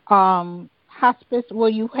 hospice. Will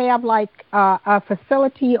you have like a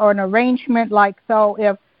facility or an arrangement, like, so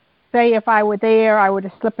if I were there, I were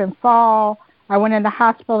to slip and fall, I went in the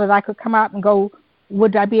hospital, that I could come out and go,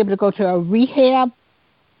 would I be able to go to a rehab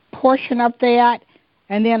portion of that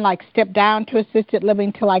and then like step down to assisted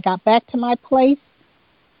living till I got back to my place?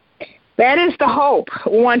 That is the hope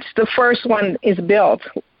once the first one is built.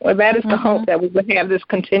 Well, that is the hope, that we would have this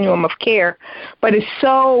continuum of care. But it's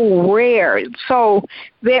so rare. So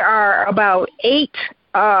there are about 8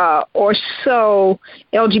 or so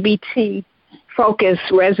LGBT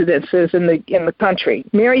focused residences in the country.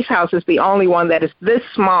 Mary's House is the only one that is this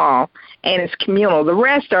small and it's communal. The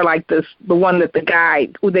rest are like the one that the guy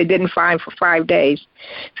who they didn't find for 5 days.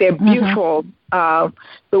 They're beautiful, and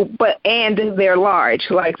they're large.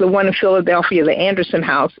 Like the one in Philadelphia, the Anderson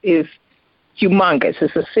House, is humongous.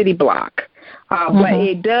 It's a city block, but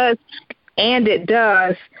it does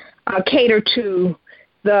cater to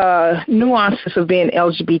the nuances of being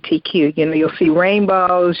LGBTQ. You'll see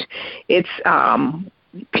rainbows. It's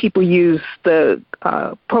people use the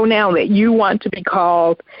pronoun that you want to be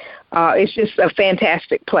called. It's just a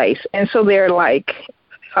fantastic place. And so there are like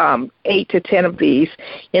 8 to 10 of these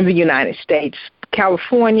in the United States.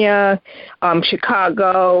 California,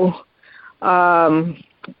 Chicago, I'm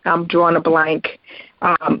drawing a blank,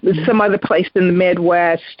 some other place in the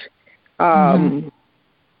Midwest.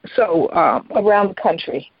 So around the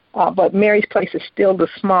country. But Mary's Place is still the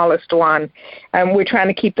smallest one, and we're trying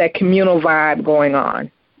to keep that communal vibe going on.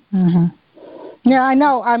 Yeah, I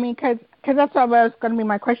know. I mean, because that's what was going to be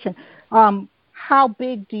my question. how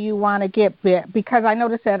big do you want to get? Because I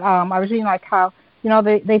noticed that I was reading like how,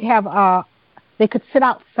 they'd have, they could sit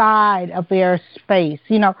outside of their space,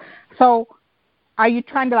 So are you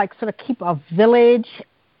trying to like sort of keep a village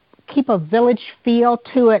feel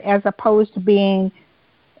to it as opposed to being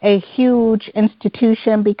a huge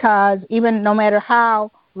institution? Because even no matter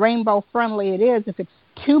how rainbow friendly it is, if it's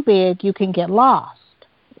too big, you can get lost.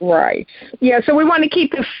 Right. Yeah, so we want to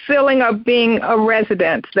keep the feeling of being a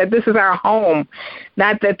resident, that this is our home,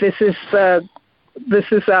 not that this is a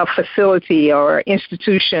facility or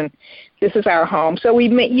institution. This is our home. So we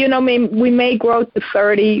may grow to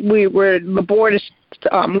 30. The board is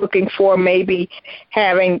looking for maybe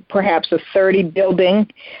having perhaps a 30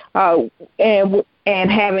 building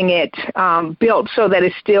and having it built so that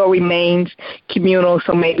it still remains communal.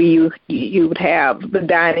 So maybe you would have the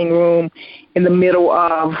dining room in the middle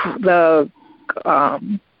of the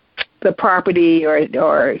property, or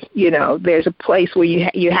there's a place where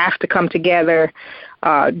you have to come together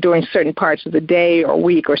during certain parts of the day or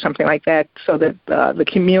week or something like that, so that the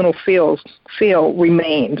communal feel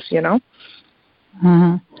remains.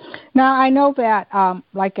 Mm-hmm. Now I know that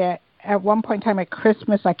like at one point in time at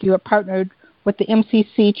Christmas, like you were partnered with the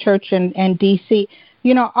MCC Church in DC.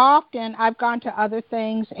 Often I've gone to other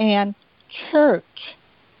things, and church,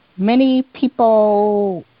 many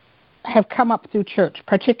people have come up through church,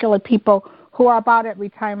 particularly people who are about at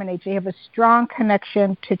retirement age. They have a strong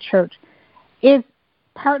connection to church. Is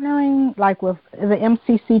partnering like with the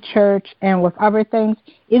MCC Church and with other things,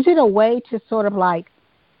 is it a way to sort of like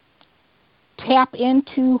tap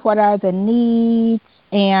into what are the needs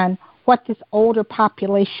and what this older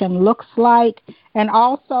population looks like, and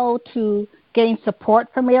also to gain support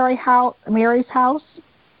from Mary's house?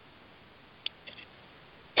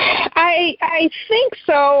 I think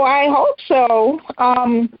so. I hope so.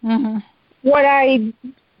 What I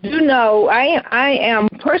do know, I am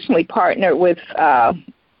personally partnered with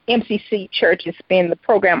MCC Church as being the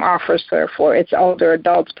program officer for its older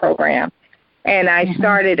adults program. And I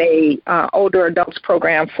started a older adults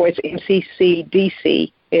program for its MCC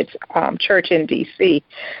DC, its church in DC,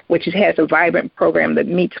 which has a vibrant program that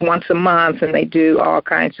meets once a month, and they do all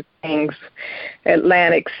kinds of things,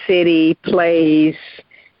 Atlantic City, plays,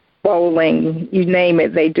 bowling, you name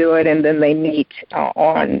it, they do it, and then they meet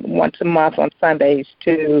on once a month on Sundays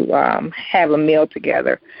to have a meal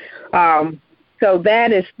together. So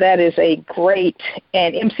that is a great,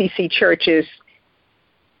 and MCC churches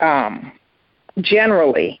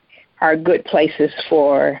generally are good places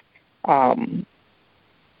for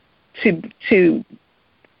to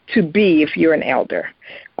be if you're an elder.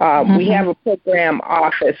 We have a program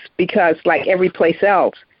office because, like every place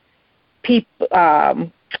else,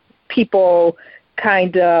 people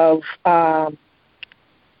kind of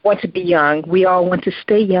want to be young. We all want to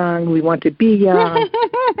stay young. We want to be young.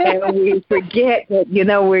 And we forget that,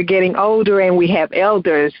 we're getting older and we have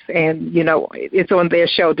elders, and, it's on their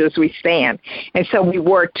shoulders we stand. And so we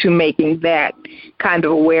work to making that kind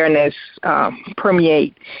of awareness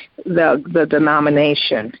permeate the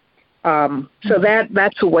denomination. So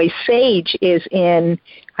that's the way SAGE is in,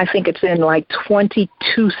 I think it's in like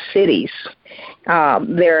 22 cities.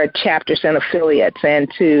 There are chapters and affiliates, and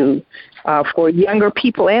for younger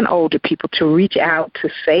people and older people to reach out to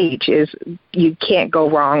SAGE you can't go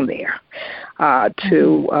wrong there.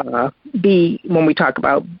 To be, when we talk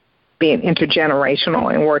about being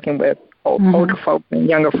intergenerational and working with older folks and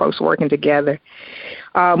younger folks working together.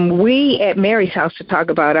 We at Mary's House, to talk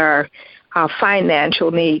about our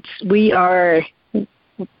financial needs, we are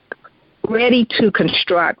ready to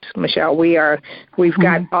construct, Michelle. We've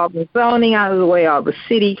got all the zoning out of the way, all the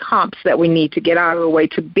city humps that we need to get out of the way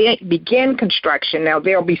to begin construction. Now,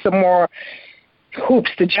 there'll be some more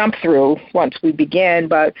hoops to jump through once we begin,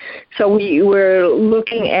 but so we're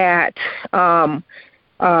looking at $800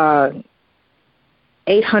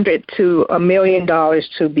 to $1 million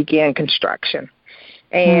to begin construction.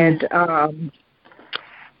 And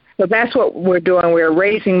so that's what we're doing. We're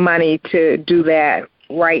raising money to do that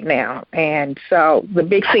right now. And so the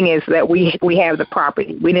big thing is that we have the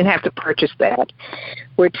property. We didn't have to purchase that.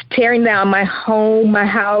 We're tearing down my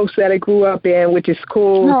house that I grew up in, which is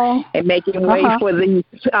cool, and making way for these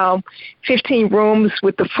 15 rooms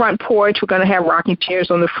with the front porch. We're going to have rocking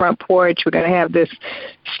chairs on the front porch. We're going to have this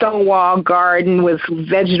stone wall garden with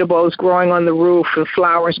vegetables growing on the roof and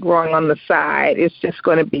flowers growing on the side. It's just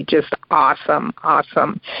going to be just awesome.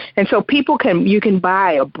 And so you can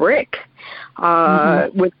buy a brick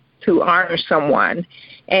with to honor someone.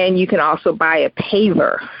 And you can also buy a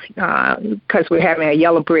paver because we're having a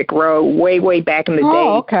yellow brick road way back in the day.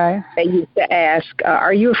 Okay. They used to ask,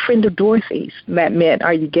 are you a friend of Dorothy's? That meant,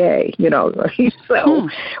 are you gay? So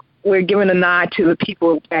we're giving a nod to the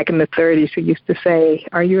people back in the 30s who used to say,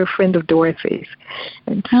 are you a friend of Dorothy's?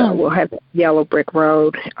 And so we'll have yellow brick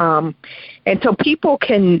road. And so people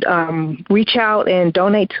can reach out and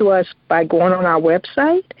donate to us by going on our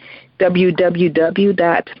website,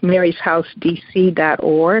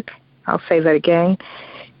 www.maryshousedc.org. I'll say that again,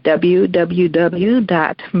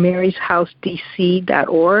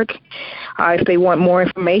 www.maryshousedc.org. If they want more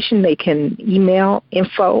information, they can email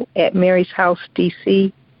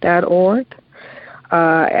info@maryshousedc.org.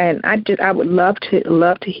 And I would love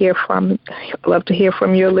to hear from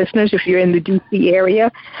your listeners. If you're in the D.C.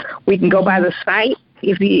 area, we can go by the site.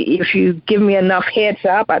 If you give me enough heads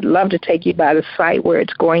up, I'd love to take you by the site where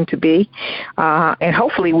it's going to be. And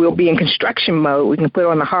hopefully we'll be in construction mode. We can put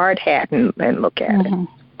on the hard hat and look at it.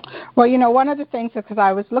 Well, one of the things, because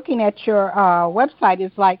I was looking at your website,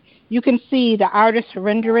 is like you can see the artist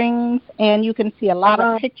renderings and you can see a lot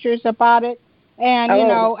of pictures about it. And,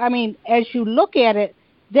 as you look at it,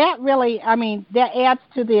 that really, that adds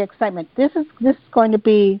to the excitement. This is going to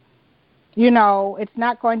be, it's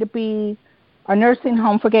not going to be a nursing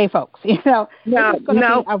home for gay folks. This is going to be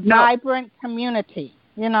a vibrant community.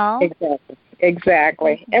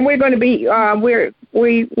 Exactly. And we're going to be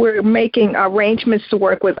we're making arrangements to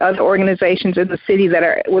work with other organizations in the city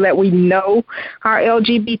that we know are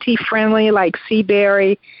LGBT friendly, like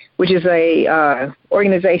Seabury, which is a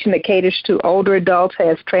organization that caters to older adults,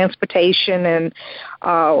 has transportation, and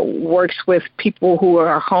works with people who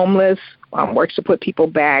are homeless. Works to put people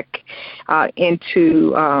back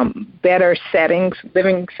into better settings,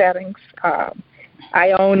 living settings.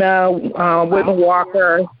 Iona, Whitman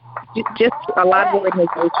Walker, just a lot of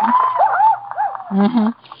organizations.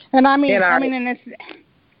 And and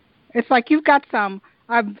it's like you've got a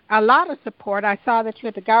lot of support. I saw that you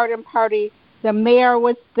at the garden party. The mayor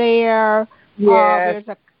was there. Yes.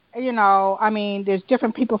 There's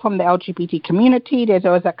different people from the LGBT community.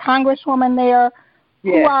 There was a congresswoman there.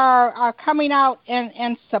 Yes. Who are coming out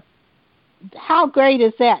and how great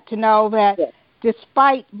is that to know that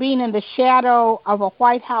despite being in the shadow of a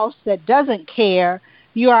White House that doesn't care,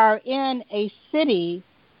 you are in a city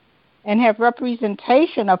and have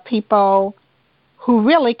representation of people who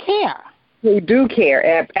really care. Who do care,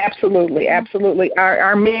 absolutely.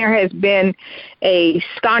 Our mayor has been a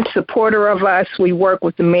staunch supporter of us. We work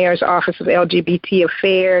with the mayor's office of LGBT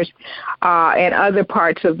affairs and other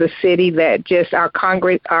parts of the city that just our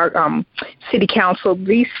Congress, our city council.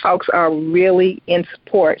 These folks are really in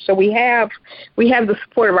support. So we have the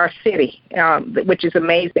support of our city, which is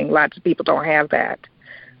amazing. Lots of people don't have that.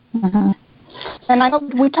 And I know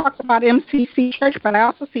we talked about MCC Church, but I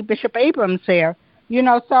also see Bishop Abrams there.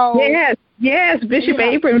 So yes, Bishop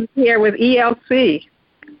Abrams here with ELC.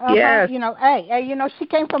 Yes, she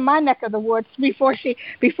came from my neck of the woods before you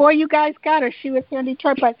guys got her. She was here in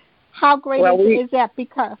Detroit, but how great is that?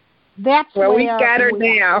 Because that's where we got her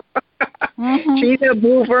now. She's a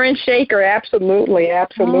mover and shaker. Absolutely. I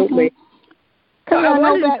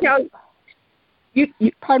wanted to tell you.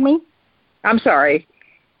 Pardon me? I'm sorry.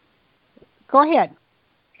 Go ahead.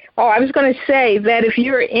 Oh, I was going to say that if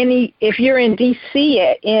you're in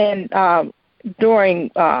D.C.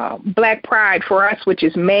 during Black Pride for us, which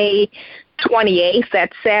is May 28th,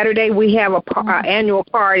 that Saturday, we have a annual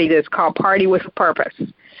party that's called Party with a Purpose.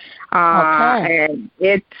 And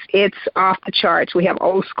it's off the charts. We have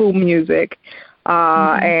old school music,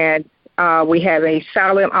 and we have a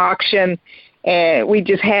silent auction, and we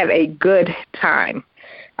just have a good time.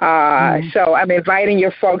 So I'm inviting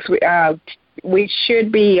your folks. We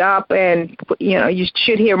should be up, and you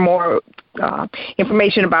should hear more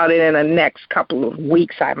information about it in the next couple of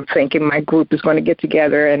weeks. I'm thinking my group is going to get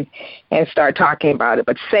together and start talking about it.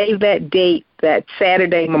 But save that date, that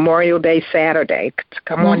Saturday, Memorial Day Saturday.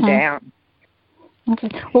 Come on down.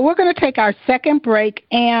 Okay. Well, we're going to take our second break,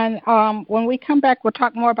 and when we come back, we'll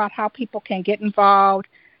talk more about how people can get involved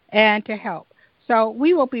and to help. So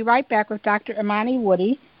we will be right back with Dr. Imani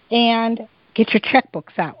Woody, and get your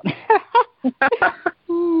checkbooks out.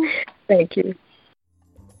 Thank you.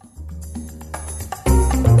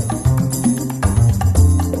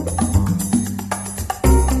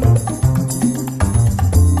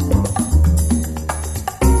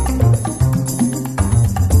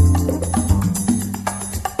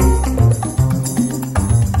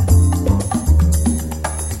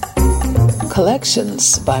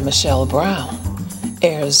 Collections by Michelle Brown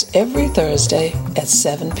airs every Thursday at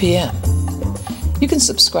 7 p.m. You can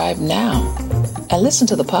subscribe now And listen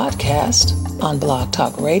to the podcast on Blog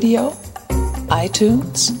Talk Radio,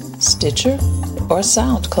 iTunes, Stitcher, or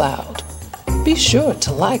SoundCloud. Be sure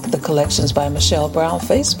to like the Collections by Michelle Brown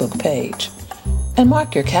Facebook page and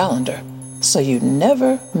mark your calendar so you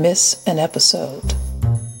never miss an episode.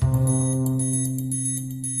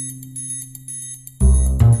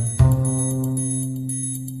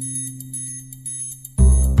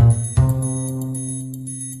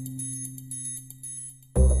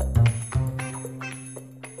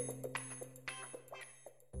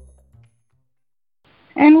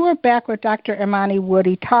 And we're back with Dr. Imani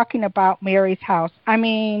Woody talking about Mary's House. I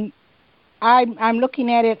mean, I'm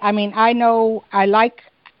looking at it. I mean, I know I like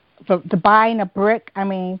the buying a brick. I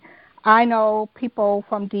mean, I know people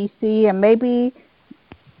from D.C., and maybe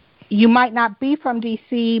you might not be from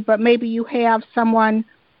D.C., but maybe you have someone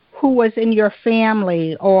who was in your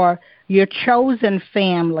family or your chosen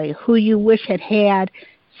family who you wish had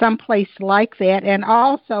someplace like that. And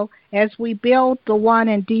also, as we build the one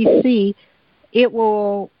in D.C., it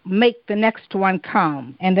will make the next one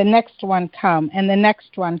come, and the next one come, and the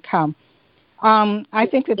next one come. I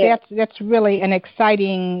think that's really an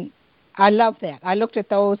exciting. I love that. I looked at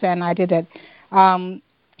those and I did it.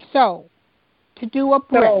 So, to do a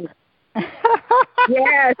brick.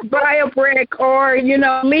 Yes, buy a brick, or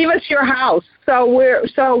leave us your house. We're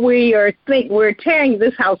tearing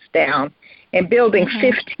this house down and building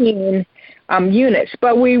 15 units,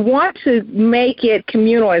 but we want to make it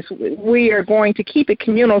communal. As we are going to keep it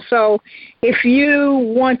communal. So if you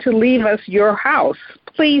want to leave us your house,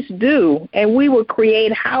 please do, and we will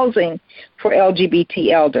create housing for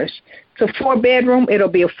LGBT elders. It's a 4-bedroom. It'll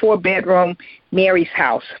be a 4-bedroom Mary's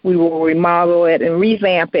House. We will remodel it and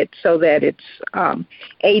revamp it so that it's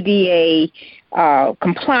ADA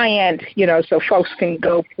compliant, so folks can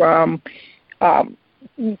go from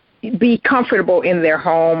be comfortable in their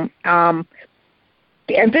home.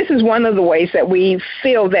 And this is one of the ways that we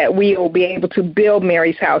feel that we will be able to build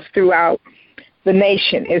Mary's House throughout the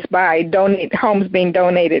nation, is by homes being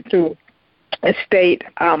donated through estate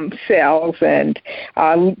sales and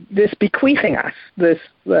this bequeathing us the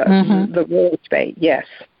real estate. Yes.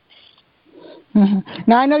 Mm-hmm.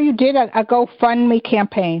 Now, I know you did a GoFundMe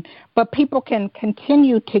campaign, but people can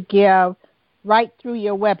continue to give right through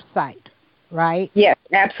your website, right? Yes,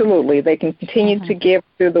 absolutely. They can continue to give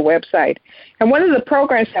through the website. And one of the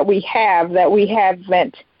programs that we haven't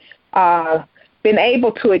been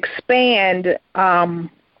able to expand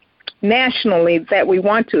nationally that we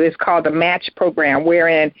want to is called the Match program,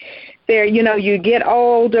 wherein you get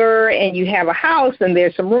older and you have a house and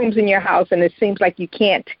there's some rooms in your house and it seems like you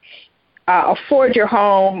can't afford your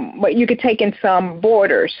home, but you could take in some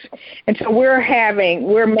boarders. And so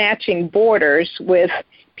we're matching boarders with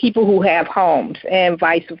people who have homes and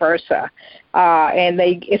vice versa. And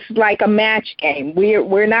it's like a match game.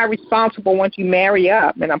 We're not responsible once you marry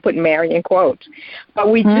up, and I'm putting marry in quotes, but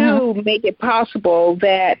we do make it possible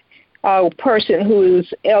that a person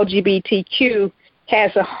who's LGBTQ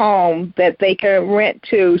has a home that they can rent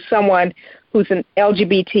to someone who's an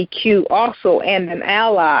LGBTQ also and an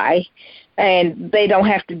ally, and they don't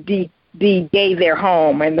have to de-gay their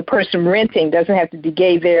home, and the person renting doesn't have to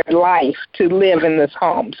de-gay their life to live in this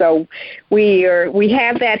home. So we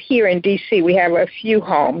have that here in D.C. We have a few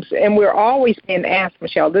homes, and we're always being asked,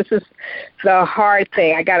 Michelle, this is the hard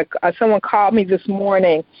thing. I got someone called me this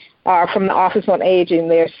morning from the Office on Aging.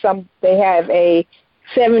 They have a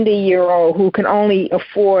 70-year-old who only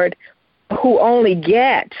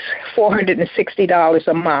gets $460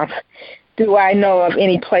 a month. Do I know of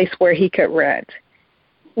any place where he could rent?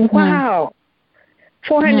 Wow.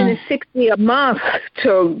 $460 a month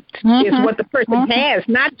is what the person has,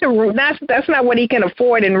 not to that's not what he can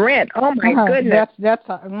afford in rent. Oh my goodness. And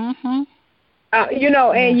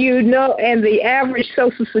and the average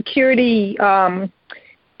Social Security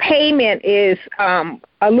payment is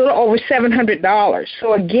a little over $700.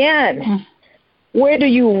 So again, where do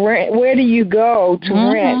you rent? Where do you go to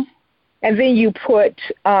rent? And then you put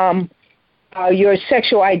your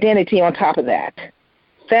sexual identity on top of that.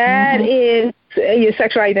 That is your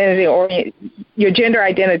sexual identity or your gender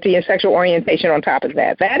identity and sexual orientation on top of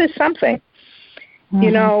that. That is something,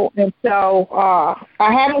 And so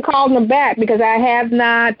I haven't called them back because I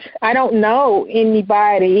don't know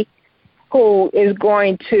anybody who is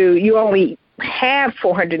going to, you only have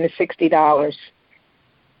 $460.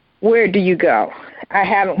 Where do you go? I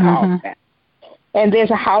haven't called back. And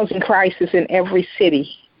there's a housing crisis in every city,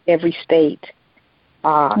 every state.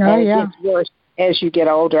 It gets worse as you get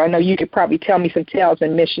older. I know you could probably tell me some tales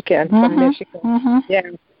in Michigan, from Michigan. Yeah.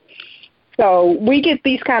 So we get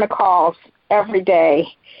these kind of calls every day.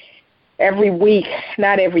 every week,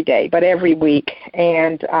 not every day, but every week.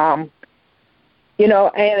 And you know,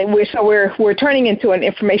 and we're turning into an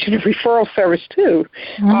information and referral service too,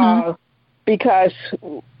 because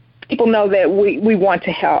people know that we want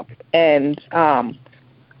to help. And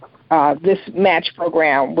this match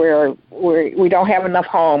program where we don't have enough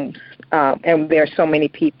homes, and there's so many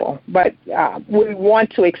people, but we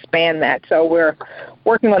want to expand that. So we're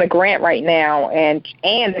working on a grant right now, and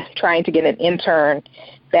trying to get an intern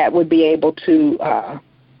that would be able to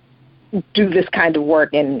do this kind of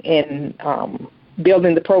work in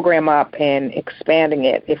building the program up and expanding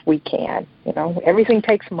it if we can. You know, everything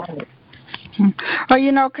takes money. Well,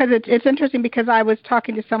 you know, because it's interesting, because I was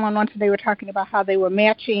talking to someone once, and they were talking about how they were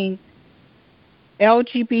matching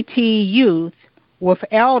LGBT youth with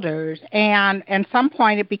elders, and at some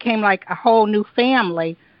point it became like a whole new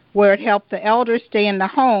family where it helped the elders stay in the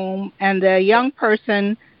home and the young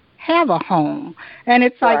person have a home. And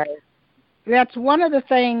it's like, that's one of the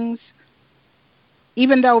things,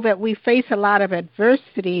 even though that we face a lot of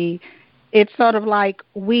adversity, it's sort of like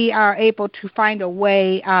we are able to find a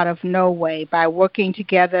way out of no way by working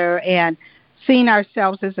together and seeing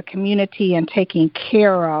ourselves as a community and taking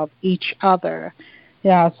care of each other.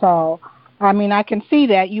 Yeah, so, I mean, I can see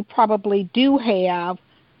that you probably do have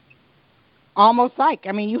almost like,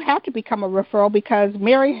 I mean, you have to become a referral, because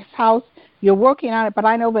Mary's house, you're working on it, but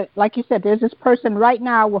I know that, like you said, there's this person right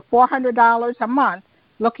now with $400 a month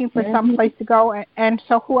looking for some place to go, and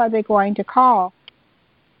so who are they going to call?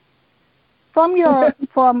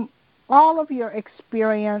 From all of your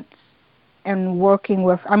experience and working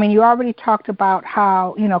with, I mean, you already talked about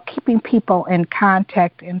how, you know, keeping people in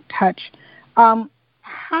contact, in touch.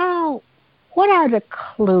 What are the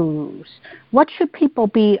clues? What should people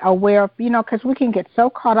be aware of? You know, because we can get so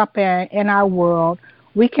caught up in our world.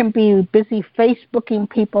 We can be busy Facebooking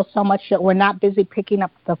people so much that we're not busy picking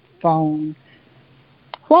up the phone.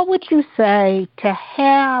 What would you say to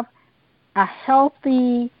have a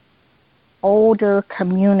healthy older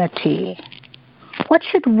community? What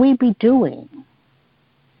should we be doing?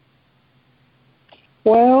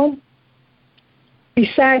 Well,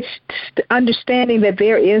 besides understanding that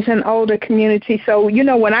there is an older community, so, you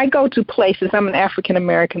know, when I go to places, I'm an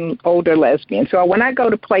African-American older lesbian, so when I go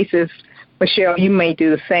to places, Michelle, you may do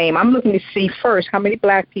the same, I'm looking to see first how many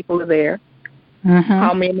black people are there,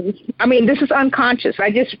 how many, I mean, this is unconscious,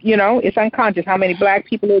 you know, it's unconscious, how many black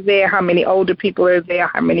people are there, how many older people are there,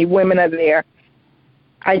 how many women are there.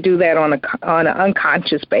 I do that on an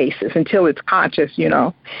unconscious basis until it's conscious, you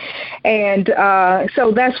know. And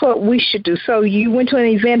so that's what we should do. So you went to an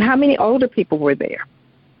event. How many older people were there?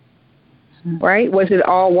 Right? Was it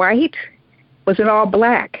all white? Was it all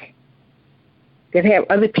black? Did it have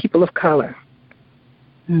other people of color?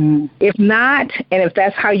 If not, and if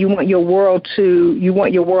that's how you want your world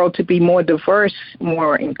to be more diverse,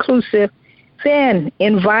 more inclusive, then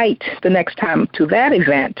invite the next time to that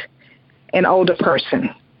event an older person,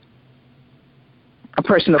 a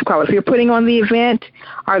person of color. If you're putting on the event,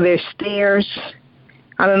 are there stairs?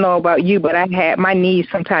 I don't know about you, but my knees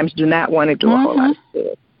sometimes do not want to do a whole lot of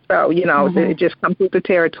stairs. So, you know, it just comes with the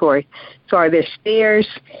territory. So are there stairs?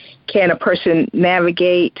 Can a person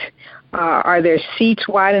navigate? Are there seats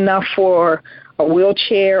wide enough for a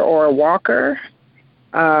wheelchair or a walker?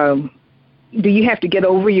 Do you have to get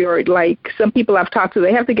over like some people I've talked to,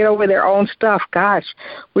 they have to get over their own stuff. Gosh,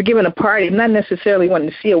 we're giving a party. I'm not necessarily wanting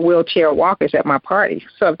to see a wheelchair or walkers at my party.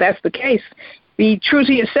 So if that's the case, be true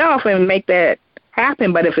to yourself and make that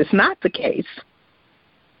happen. But if it's not the case,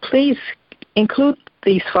 please include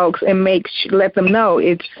these folks and let them know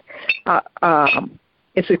it's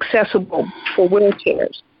accessible for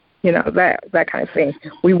wheelchairs. You know, that kind of thing.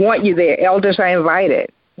 We want you there. Elders are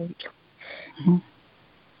invited.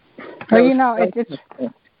 Well, you know,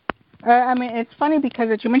 I mean, it's funny because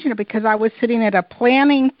you mentioned it, because I was sitting at a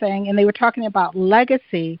planning thing and they were talking about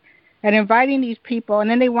legacy and inviting these people, and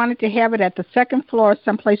then they wanted to have it at the second floor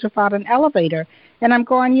someplace without an elevator. And I'm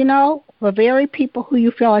going, you know, the very people who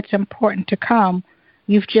you feel it's important to come,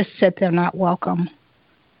 you've just said they're not welcome.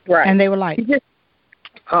 Right. And they were like,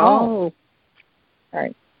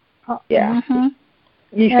 right. Yeah.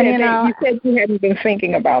 You said you hadn't been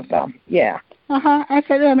thinking about them. Yeah. I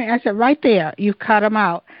said, right there, you cut them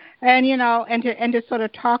out. And, you know, and to sort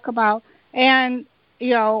of talk about, and,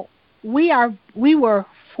 you know, we were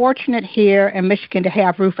fortunate here in Michigan to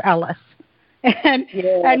have Ruth Ellis. And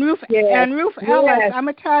Ruth Ellis, I'm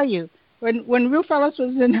going to tell you, when Ruth Ellis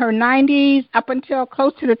was in her 90s, up until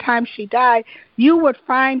close to the time she died, you would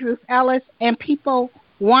find Ruth Ellis and people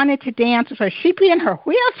wanted to dance with her. She'd be in her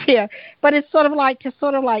wheelchair, but it's sort of like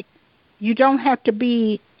you don't have to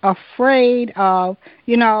be afraid of,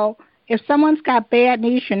 you know, if someone's got bad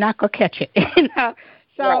knees, you're not gonna catch it.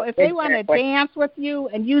 So right, if they want to dance with you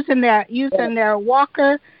and using their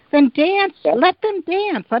walker, then dance. Yes. Let them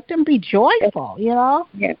dance. Let them be joyful.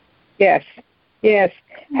 Yes. Yes. Yes.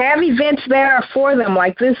 Have events that are for them,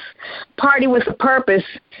 like this party with a purpose.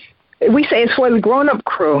 We say it's for the grown-up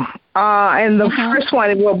crew. And the first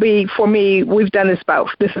one will be for me. We've done this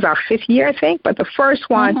is our 5th year, I think. But the first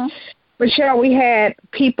one, Michelle, we had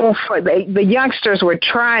people the youngsters were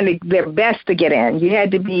trying their best to get in. You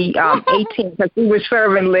had to be 18 because we were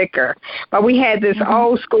serving liquor. But we had this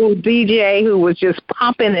old school DJ who was just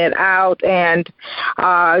pumping it out. And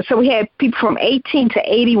so we had people from 18 to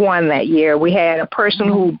 81 that year. We had a person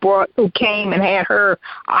who came and had her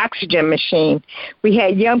oxygen machine. We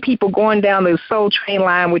had young people going down the Soul Train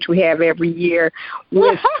line, which we have every year,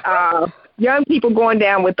 with young people going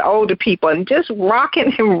down with the older people and just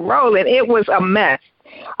rocking and rolling. It was a mess.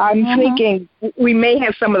 I'm thinking we may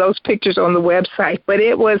have some of those pictures on the website, but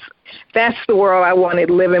that's the world I wanted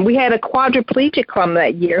to live in. We had a quadriplegic come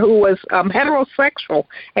that year who was heterosexual,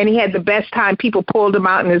 and he had the best time. People pulled him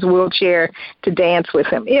out in his wheelchair to dance with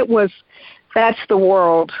him. That's the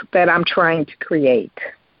world that I'm trying to create.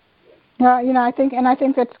 Well, I think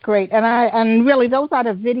that's great. And really those are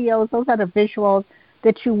the videos, those are the visuals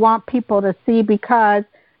that you want people to see because,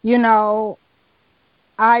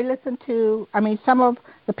 I listen to, some of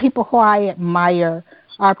the people who I admire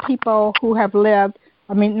are people who have lived,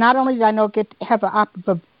 not only did I have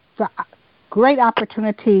a great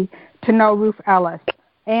opportunity to know Ruth Ellis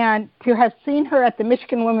and to have seen her at the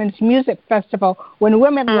Michigan Women's Music Festival when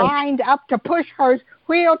women lined up to push her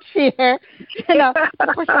wheelchair,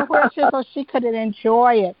 so she could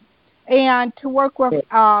enjoy it. And to work with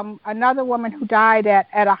another woman who died at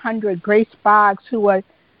 100, Grace Boggs, who was,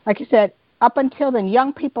 like you said, up until then,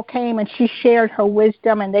 young people came and she shared her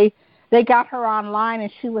wisdom, and they got her online,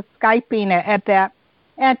 and she was Skyping at that,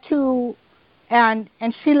 and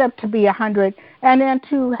she lived to be 100. And then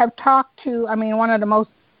to have talked to, one of the most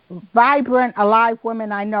vibrant, alive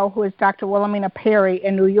women I know, who is Dr. Wilhelmina Perry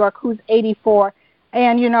in New York, who's 84.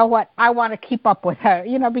 And you know what? I want to keep up with her,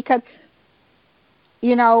 because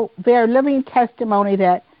they're living testimony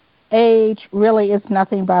that age really is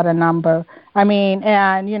nothing but a number.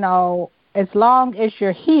 As long as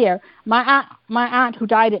you're here, my aunt who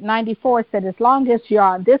died at 94 said, as long as you're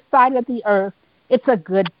on this side of the earth, it's a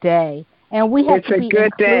good day. And we have to be inclusive.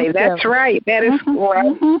 It's a good day. That's right. That is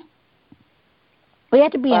right. We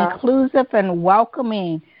have to be inclusive and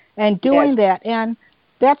welcoming and doing that. And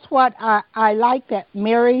that's what I like, that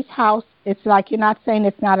Mary's house, it's like you're not saying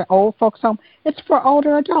it's not an old folks home. It's for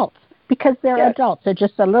older adults because they're adults. They're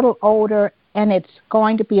just a little older, and it's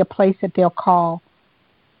going to be a place that they'll call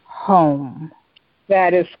home.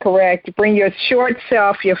 That is correct. Bring your short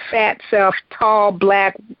self, your fat self, tall,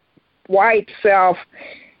 black, white self.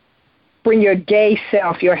 Bring your gay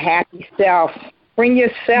self, your happy self. Bring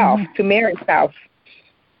yourself to Mary's house.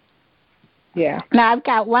 Yeah. Now, I've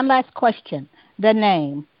got one last question. The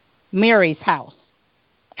name, Mary's house.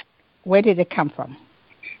 Where did it come from?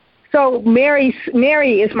 So Mary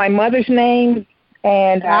is my mother's name,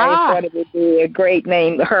 and I thought it would be a great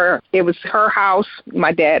name. It was her house.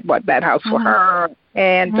 My dad bought that house for her,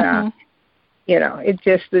 and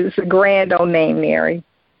it's a grand old name, Mary.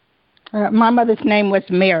 My mother's name was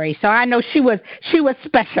Mary, so I know she was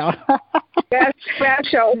special. That's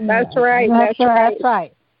special. That's right. That's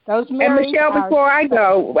right. Those Marys. And Michelle, before I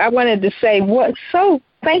go, I wanted to say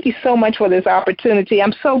thank you so much for this opportunity.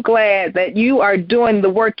 I'm so glad that you are doing the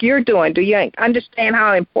work you're doing. Do you understand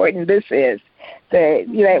how important this is?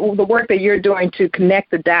 The work that you're doing to connect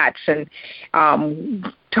the dots and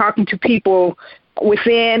talking to people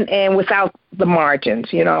within and without the margins.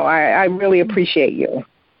 I really appreciate you.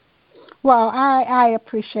 Well, I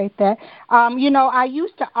appreciate that. I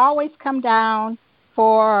used to always come down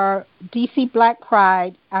for DC Black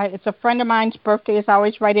Pride. It's a friend of mine's birthday. It's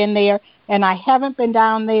always right in there, and I haven't been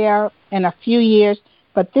down there in a few years.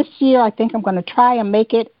 But this year, I think I'm going to try and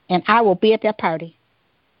make it, and I will be at that party.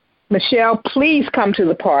 Michelle, please come to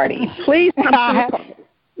the party. Please come to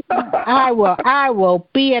the party. I will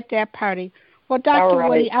be at that party. Well, Dr.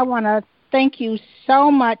 Woody, I want to thank you so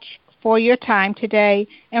much for your time today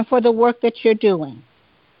and for the work that you're doing.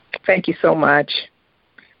 Thank you so much.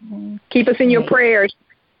 Keep us in your prayers.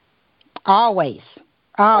 Always.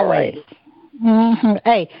 Right.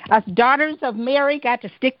 Hey, us daughters of Mary got to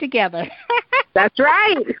stick together. That's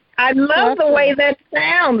right. I love the way that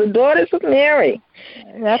sounds, the daughters of Mary.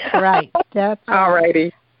 That's right. All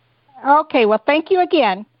righty. Okay, well, thank you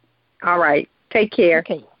again. All right. Take care.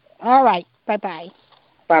 Okay. All right. Bye-bye.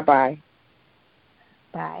 Bye-bye.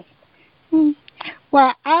 Bye.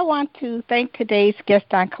 Well, I want to thank today's guest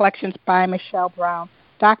on Collections by Michelle Brown,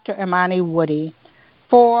 Dr. Imani Woody,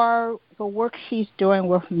 for the work she's doing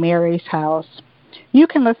with Mary's House. You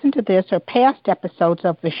can listen to this or past episodes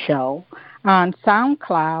of the show on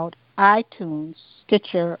SoundCloud, iTunes,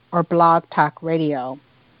 Stitcher, or Blog Talk Radio.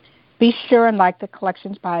 Be sure and like the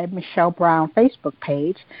Collections by Michelle Brown Facebook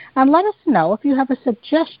page, and let us know if you have a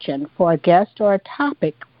suggestion for a guest or a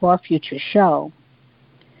topic for a future show.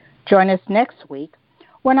 Join us next week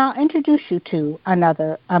when I'll introduce you to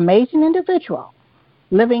another amazing individual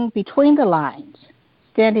living between the lines,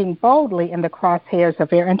 standing boldly in the crosshairs of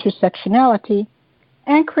their intersectionality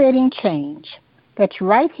and creating change. That's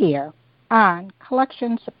right here on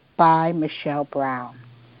Collections by Michelle Brown.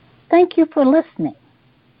 Thank you for listening.